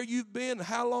done, where you've been,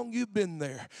 how long you've been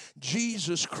there,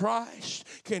 Jesus Christ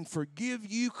can forgive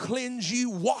you, cleanse you,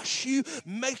 wash you,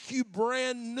 make you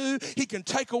brand new. He can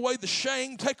take away the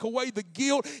shame, take away the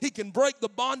guilt. He can break the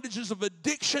bondages of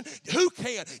addiction. Who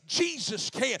can? Jesus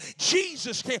can.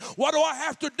 Jesus can. What do I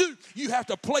have to do? You have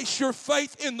to place your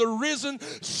faith in the risen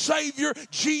Savior,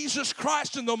 Jesus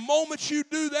Christ. And the moment you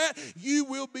do that, you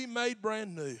will be made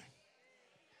brand new.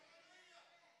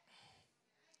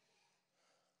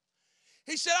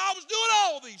 He said, I was doing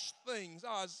all these things.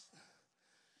 I was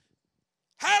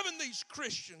having these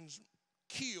Christians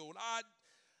killed. I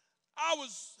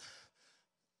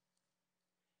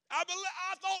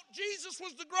thought Jesus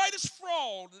was the greatest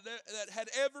fraud that had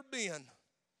ever been.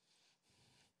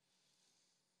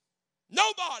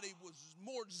 Nobody was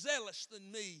more zealous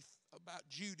than me about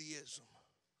Judaism,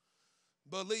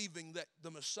 believing that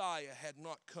the Messiah had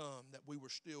not come, that we were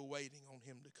still waiting on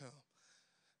him to come.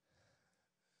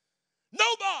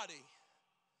 Nobody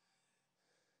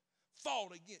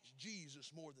fought against Jesus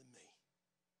more than me.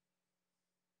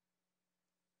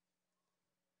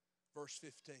 Verse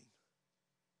 15.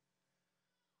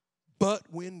 But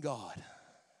when God.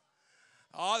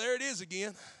 Oh, there it is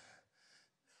again.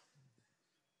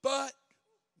 But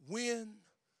when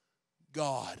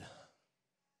God.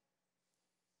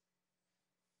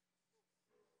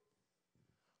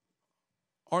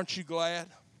 Aren't you glad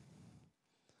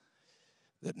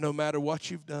that no matter what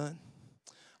you've done,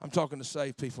 I'm talking to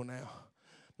saved people now,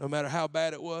 no matter how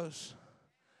bad it was,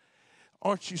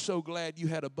 aren't you so glad you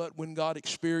had a but when God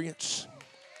experience?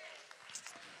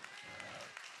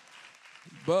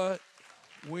 But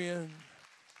when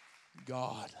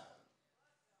God.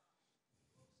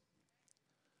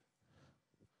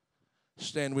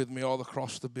 Stand with me all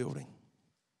across the building.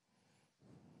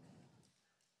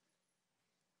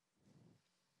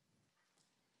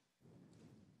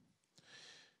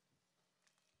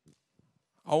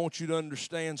 I want you to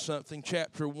understand something.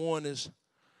 Chapter 1 is,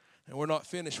 and we're not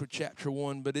finished with chapter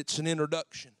 1, but it's an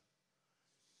introduction.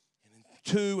 And in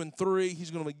 2 and 3,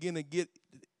 he's going to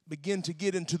begin to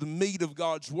get into the meat of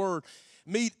God's word,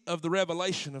 meat of the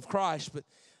revelation of Christ. But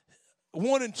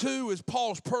 1 and 2 is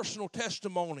Paul's personal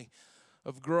testimony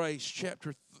of grace.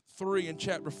 Chapter 3 and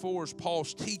chapter 4 is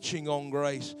Paul's teaching on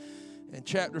grace. And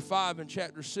chapter 5 and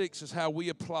chapter 6 is how we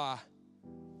apply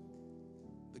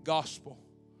the gospel.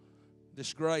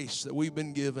 This grace that we've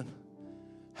been given,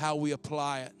 how we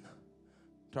apply it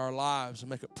to our lives and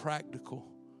make it practical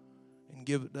and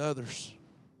give it to others.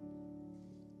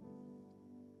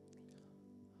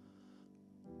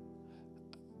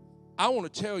 I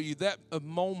want to tell you that a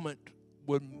moment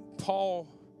when Paul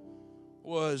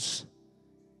was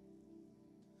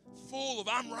full of,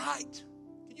 I'm right.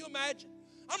 Can you imagine?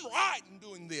 I'm right in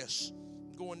doing this.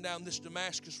 Going down this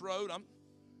Damascus road, I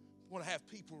want to have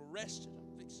people arrested.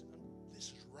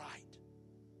 This is right.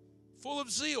 Full of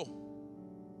zeal.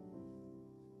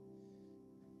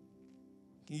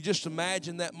 Can you just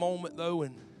imagine that moment, though,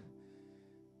 when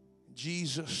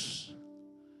Jesus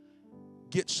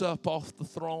gets up off the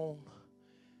throne,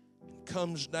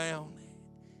 comes down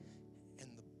and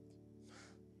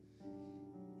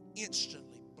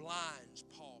instantly blinds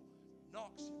Paul,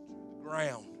 knocks him to the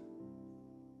ground.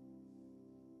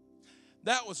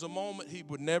 That was a moment he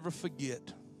would never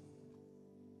forget.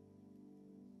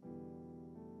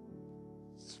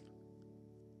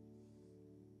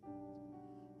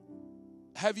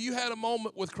 Have you had a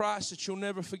moment with Christ that you'll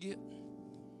never forget?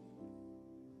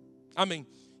 I mean,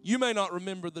 you may not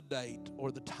remember the date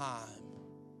or the time,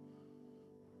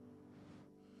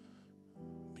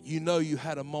 but you know you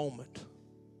had a moment.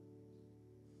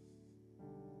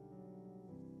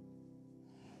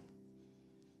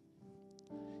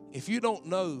 If you don't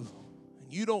know,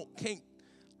 and you can't,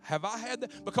 have I had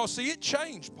that? Because see, it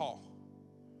changed Paul.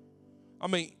 I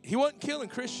mean, he wasn't killing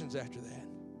Christians after that.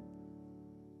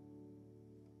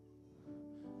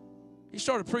 He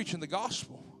started preaching the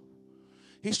gospel.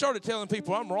 He started telling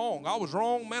people, I'm wrong. I was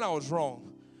wrong. Man, I was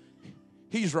wrong.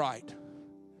 He's right.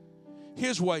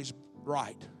 His way's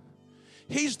right.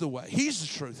 He's the way. He's the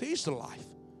truth. He's the life.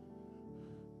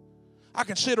 I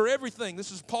consider everything.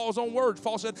 This is Paul's own words.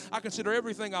 Paul said, I consider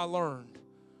everything I learned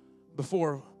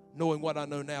before knowing what I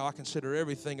know now. I consider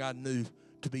everything I knew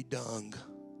to be dung,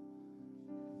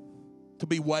 to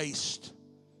be waste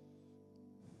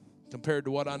compared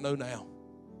to what I know now.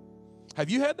 Have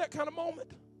you had that kind of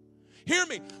moment? Hear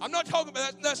me. I'm not talking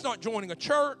about that. That's not joining a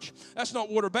church. That's not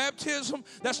water baptism.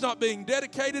 That's not being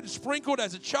dedicated, sprinkled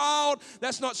as a child.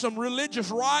 That's not some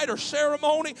religious rite or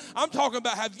ceremony. I'm talking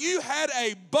about, have you had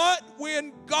a but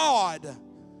when God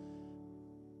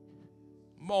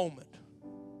moment?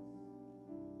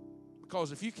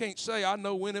 Because if you can't say, I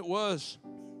know when it was,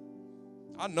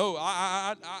 I know,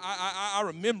 I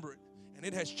remember it, and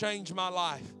it has changed my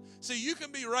life. See, you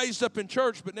can be raised up in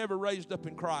church but never raised up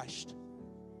in Christ.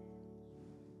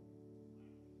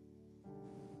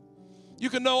 You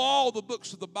can know all the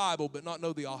books of the Bible but not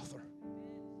know the author.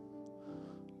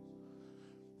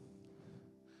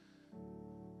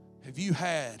 Have you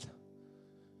had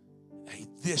a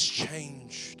this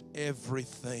changed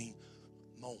everything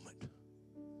moment?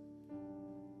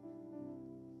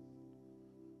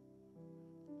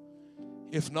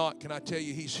 If not, can I tell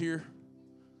you he's here?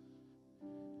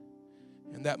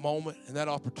 And that moment and that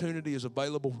opportunity is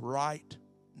available right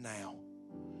now.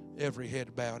 Every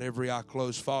head bowed, every eye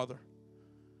closed. Father,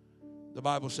 the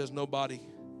Bible says nobody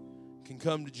can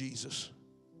come to Jesus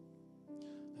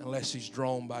unless he's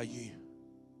drawn by you.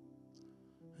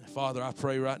 And Father, I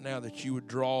pray right now that you would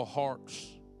draw hearts,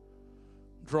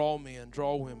 draw men,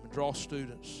 draw women, draw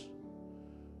students.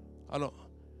 I don't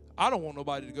want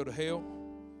nobody to go to hell,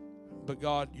 but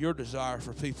God, your desire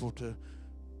for people to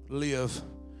live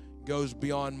goes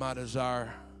beyond my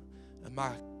desire and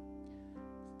my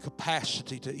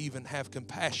capacity to even have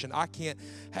compassion. I can't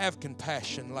have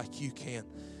compassion like you can.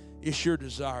 It's your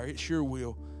desire, it's your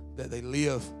will that they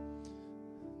live,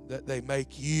 that they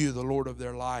make you the Lord of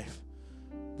their life,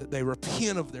 that they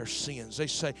repent of their sins. They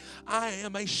say, I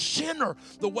am a sinner.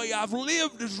 The way I've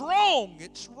lived is wrong.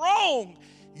 It's wrong.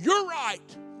 You're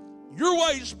right. Your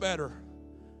way's better.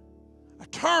 I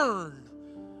turn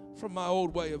from my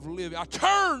old way of living. I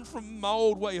turn from my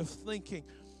old way of thinking.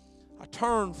 I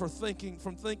turn from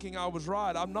thinking I was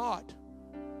right. I'm not.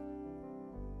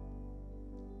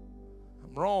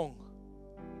 I'm wrong.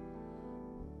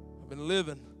 I've been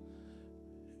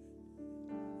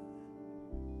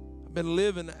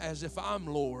living as if I'm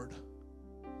Lord,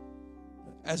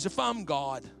 as if I'm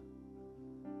God,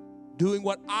 doing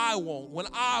what I want, when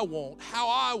I want, how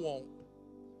I want.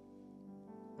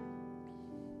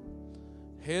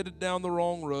 Headed down the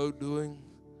wrong road, doing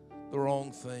the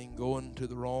wrong thing, going to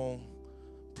the wrong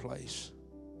place.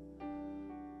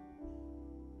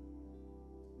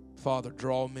 Father,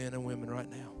 draw men and women right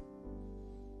now.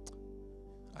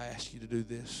 I ask you to do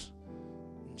this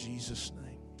in Jesus'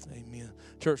 name. Amen.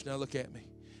 Church, now look at me.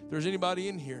 If there's anybody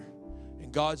in here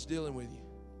and God's dealing with you,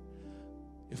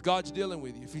 if God's dealing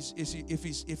with you,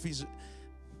 if he's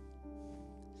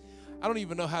I don't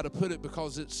even know how to put it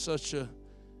because it's such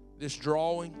this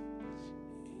drawing,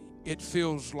 it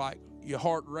feels like your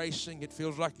heart racing. It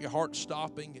feels like your heart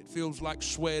stopping. It feels like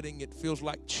sweating. It feels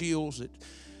like chills. It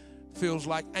feels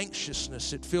like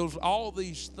anxiousness. It feels all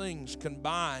these things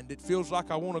combined. It feels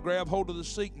like I want to grab hold of the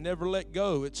seat and never let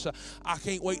go. It's I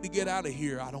can't wait to get out of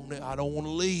here. I don't want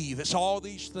to leave. It's all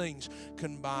these things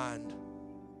combined.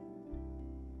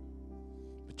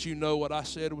 But you know what I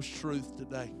said was truth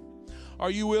today. Are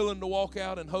you willing to walk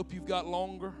out and hope you've got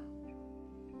longer?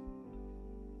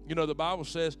 You know, the Bible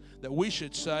says that we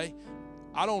should say,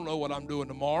 I don't know what I'm doing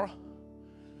tomorrow.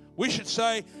 We should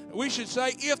say,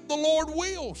 if the Lord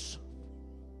wills.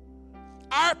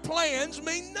 Our plans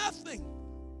mean nothing.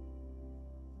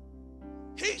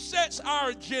 He sets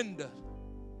our agenda.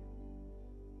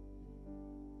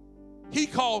 He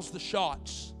calls the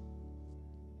shots.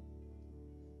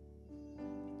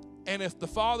 And if the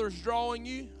Father's drawing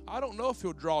you, I don't know if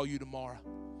He'll draw you tomorrow.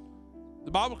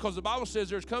 Because the Bible says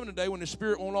there's coming a day when the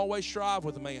Spirit won't always strive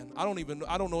with a man. I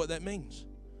don't know what that means.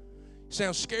 It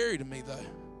sounds scary to me, though.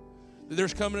 That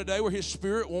there's coming a day where His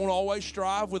Spirit won't always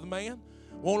strive with man,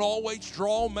 won't always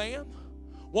draw man,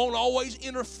 won't always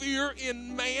interfere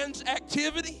in man's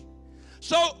activity.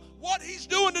 So what He's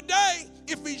doing today,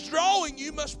 if He's drawing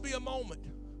you, must be a moment,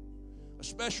 a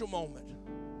special moment.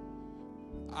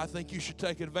 I think you should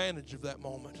take advantage of that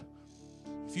moment.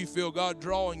 If you feel God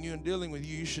drawing you and dealing with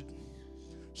you, you should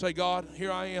say, God,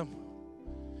 here I am.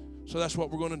 So that's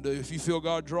what we're going to do. If you feel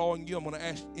God drawing you, I'm going to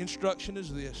ask, instruction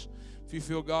is this. If you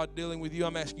feel God dealing with you,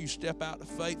 I'm asking you to step out of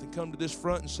faith and come to this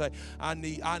front and say, I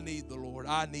need the Lord.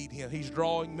 I need Him. He's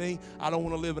drawing me. I don't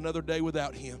want to live another day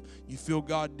without Him. You feel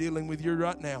God dealing with you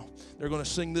right now. They're going to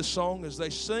sing this song. As they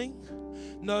sing,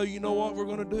 no, you know what we're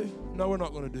going to do? No, we're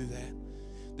not going to do that.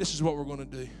 This is what we're going to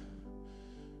do.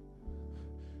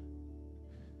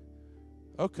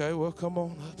 Okay, well, come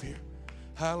on up here.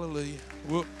 Hallelujah.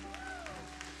 Well,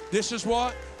 this is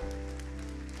what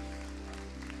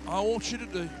I want you to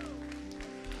do.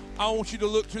 I want you to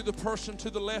look to the person to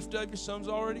the left of you. Some's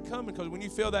already coming, because when you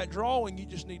feel that drawing, you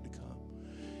just need to come.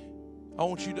 I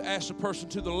want you to ask the person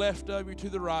to the left of you, to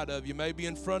the right of you, maybe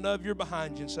in front of you or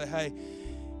behind you, and say, hey,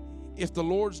 if the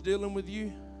Lord's dealing with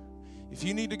you, if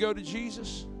you need to go to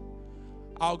Jesus,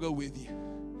 I'll go with you.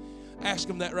 Ask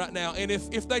them that right now. And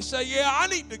if they say, yeah, I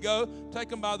need to go, take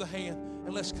them by the hand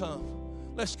and let's come.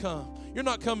 Let's come. You're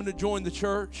not coming to join the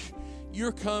church.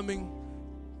 You're coming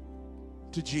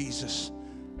to Jesus.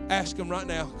 Ask them right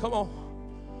now. Come on.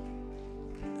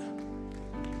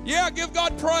 Yeah, give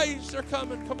God praise. They're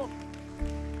coming. Come on.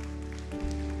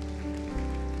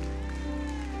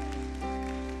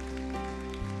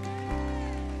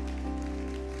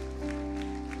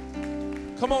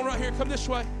 Come on right here. Come this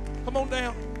way. Come on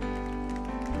down.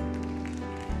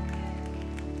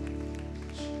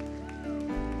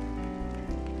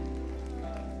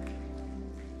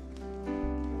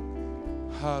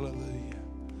 Hallelujah.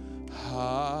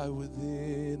 High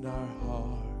within our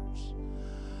hearts.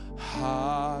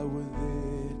 High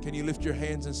within. Can you lift your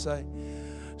hands and say,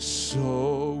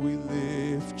 so we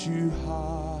lift you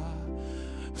high,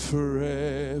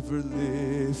 forever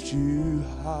lift you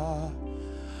high.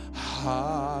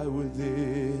 High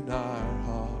within our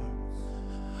hearts,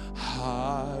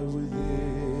 high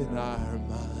within our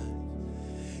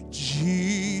mind.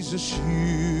 Jesus,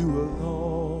 you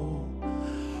alone,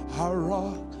 our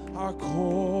rock, our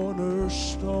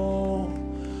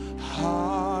cornerstone.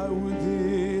 High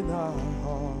within our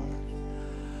hearts,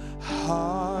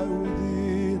 high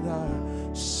within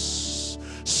our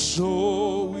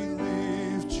soul. We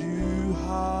lift you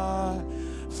high,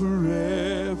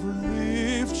 forever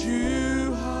lift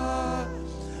you high,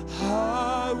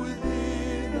 high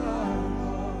within our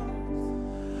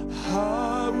hearts,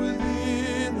 high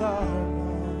within our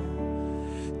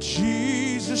mind.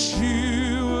 Jesus,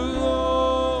 you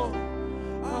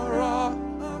alone, our rock,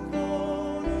 our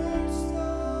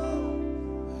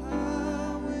cornerstone,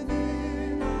 high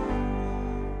within our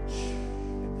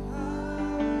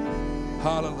hearts.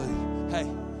 Hallelujah. Hey,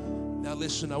 now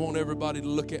listen, I want everybody to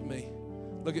look at me.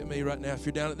 Look at me right now. If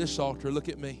you're down at this altar, look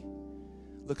at me.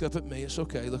 Look up at me. It's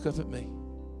okay. Look up at me.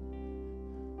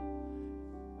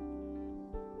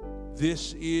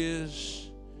 This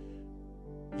is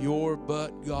your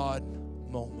but God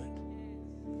moment.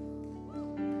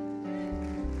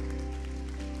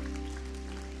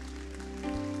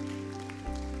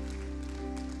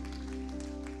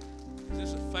 Is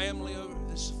this a family over?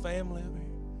 This is a family over here.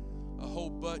 A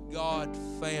whole but God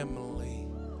family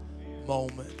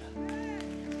moment.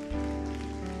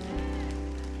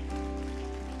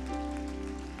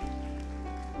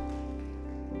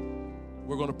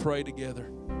 We're going to pray together.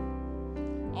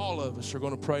 All of us are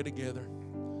going to pray together.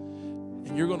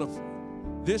 And you're going to,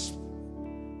 there's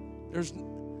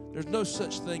no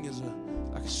such thing as a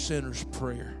sinner's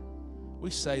prayer. We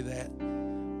say that.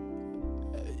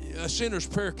 A sinner's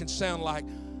prayer can sound like,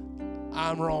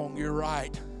 I'm wrong, you're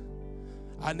right.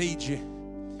 I need you.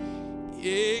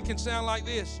 It can sound like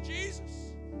this: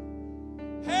 Jesus,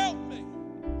 help me.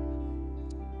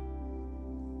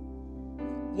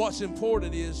 What's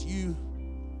important is you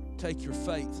take your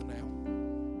faith now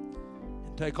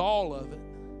and take all of it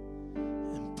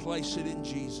and place it in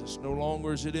Jesus. No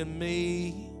longer is it in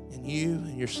me and you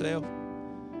and yourself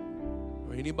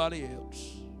or anybody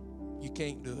else. You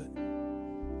can't do it.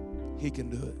 He can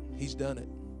do it. He's done it.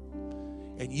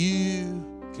 And you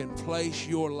can place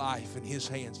your life in His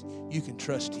hands. You can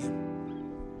trust Him.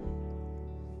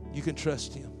 You can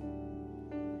trust Him.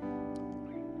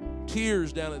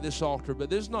 Tears down at this altar, but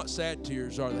there's not sad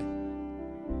tears, are they?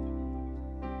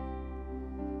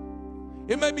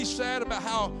 It may be sad about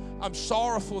how I'm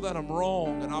sorrowful that I'm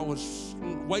wrong and I was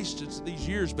wasted these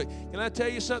years, but can I tell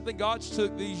you something? God's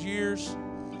took these years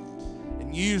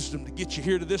and used them to get you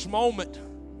here to this moment.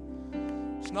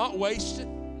 It's not wasted.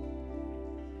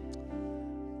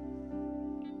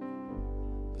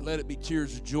 Let it be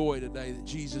tears of joy today that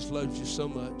Jesus loves you so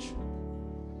much.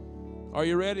 Are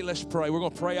you ready? Let's pray. We're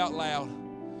going to pray out loud.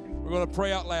 We're going to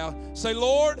pray out loud. Say,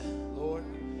 Lord, Lord,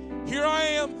 here I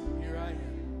am. here I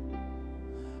am.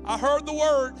 I heard the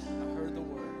word. I heard the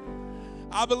word.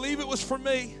 I believe it was for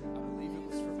me. I believe it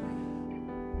was for me.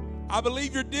 I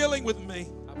believe you're dealing with me.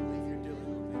 I believe you're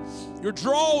dealing with me. You're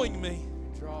drawing me.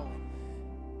 You're drawing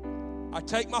me. I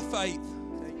take my faith,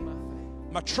 Take my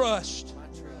faith, my trust. my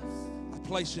trust. I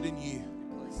place it in you.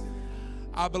 Place it in you.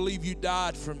 I believe you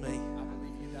died for me, I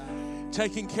believe you died.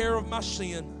 taking care of my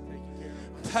sin, Taking care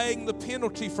of my paying the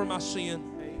penalty for my sin.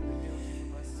 paying the penalty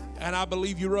for my sin. And I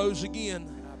believe you rose again,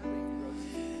 And I believe you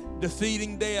rose again.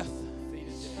 defeating death,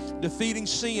 Defeated death. defeating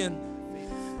sin,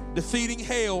 defeating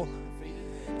hell, Defeated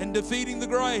hell. and defeating the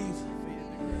grave. Defeated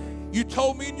the grave. You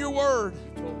told me in your word,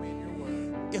 You told me in your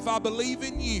word. if I believe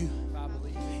in you, If I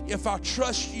believe in you, if I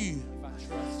trust you, if I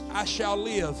trust you, I shall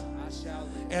live I shall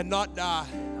live and not die.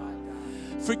 and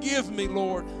not die. Forgive me,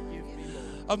 Lord, Forgive me,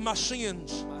 Lord, of my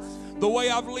sins, my sins, the way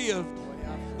I've lived, the way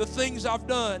I've the things I've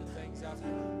done. things I've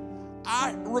done.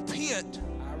 I repent.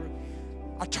 I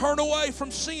repent. I turn away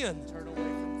from sin, Turn away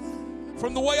from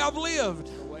from the way I've lived,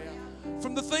 the way I've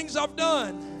from the things I've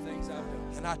done, things I've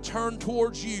done. and I turn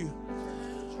towards you.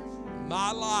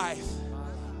 My life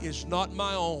is not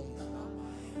my own.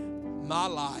 My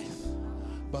life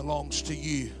belongs to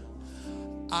you.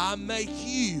 I make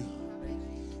you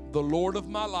the Lord of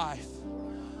my life.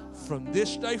 From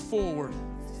this day forward,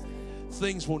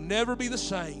 things will never be the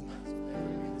same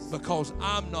because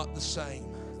I'm not the same.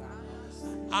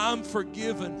 I'm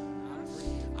forgiven.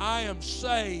 I am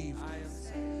saved.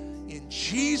 In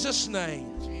Jesus'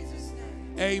 name,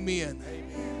 amen.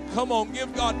 Come on,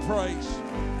 give God praise.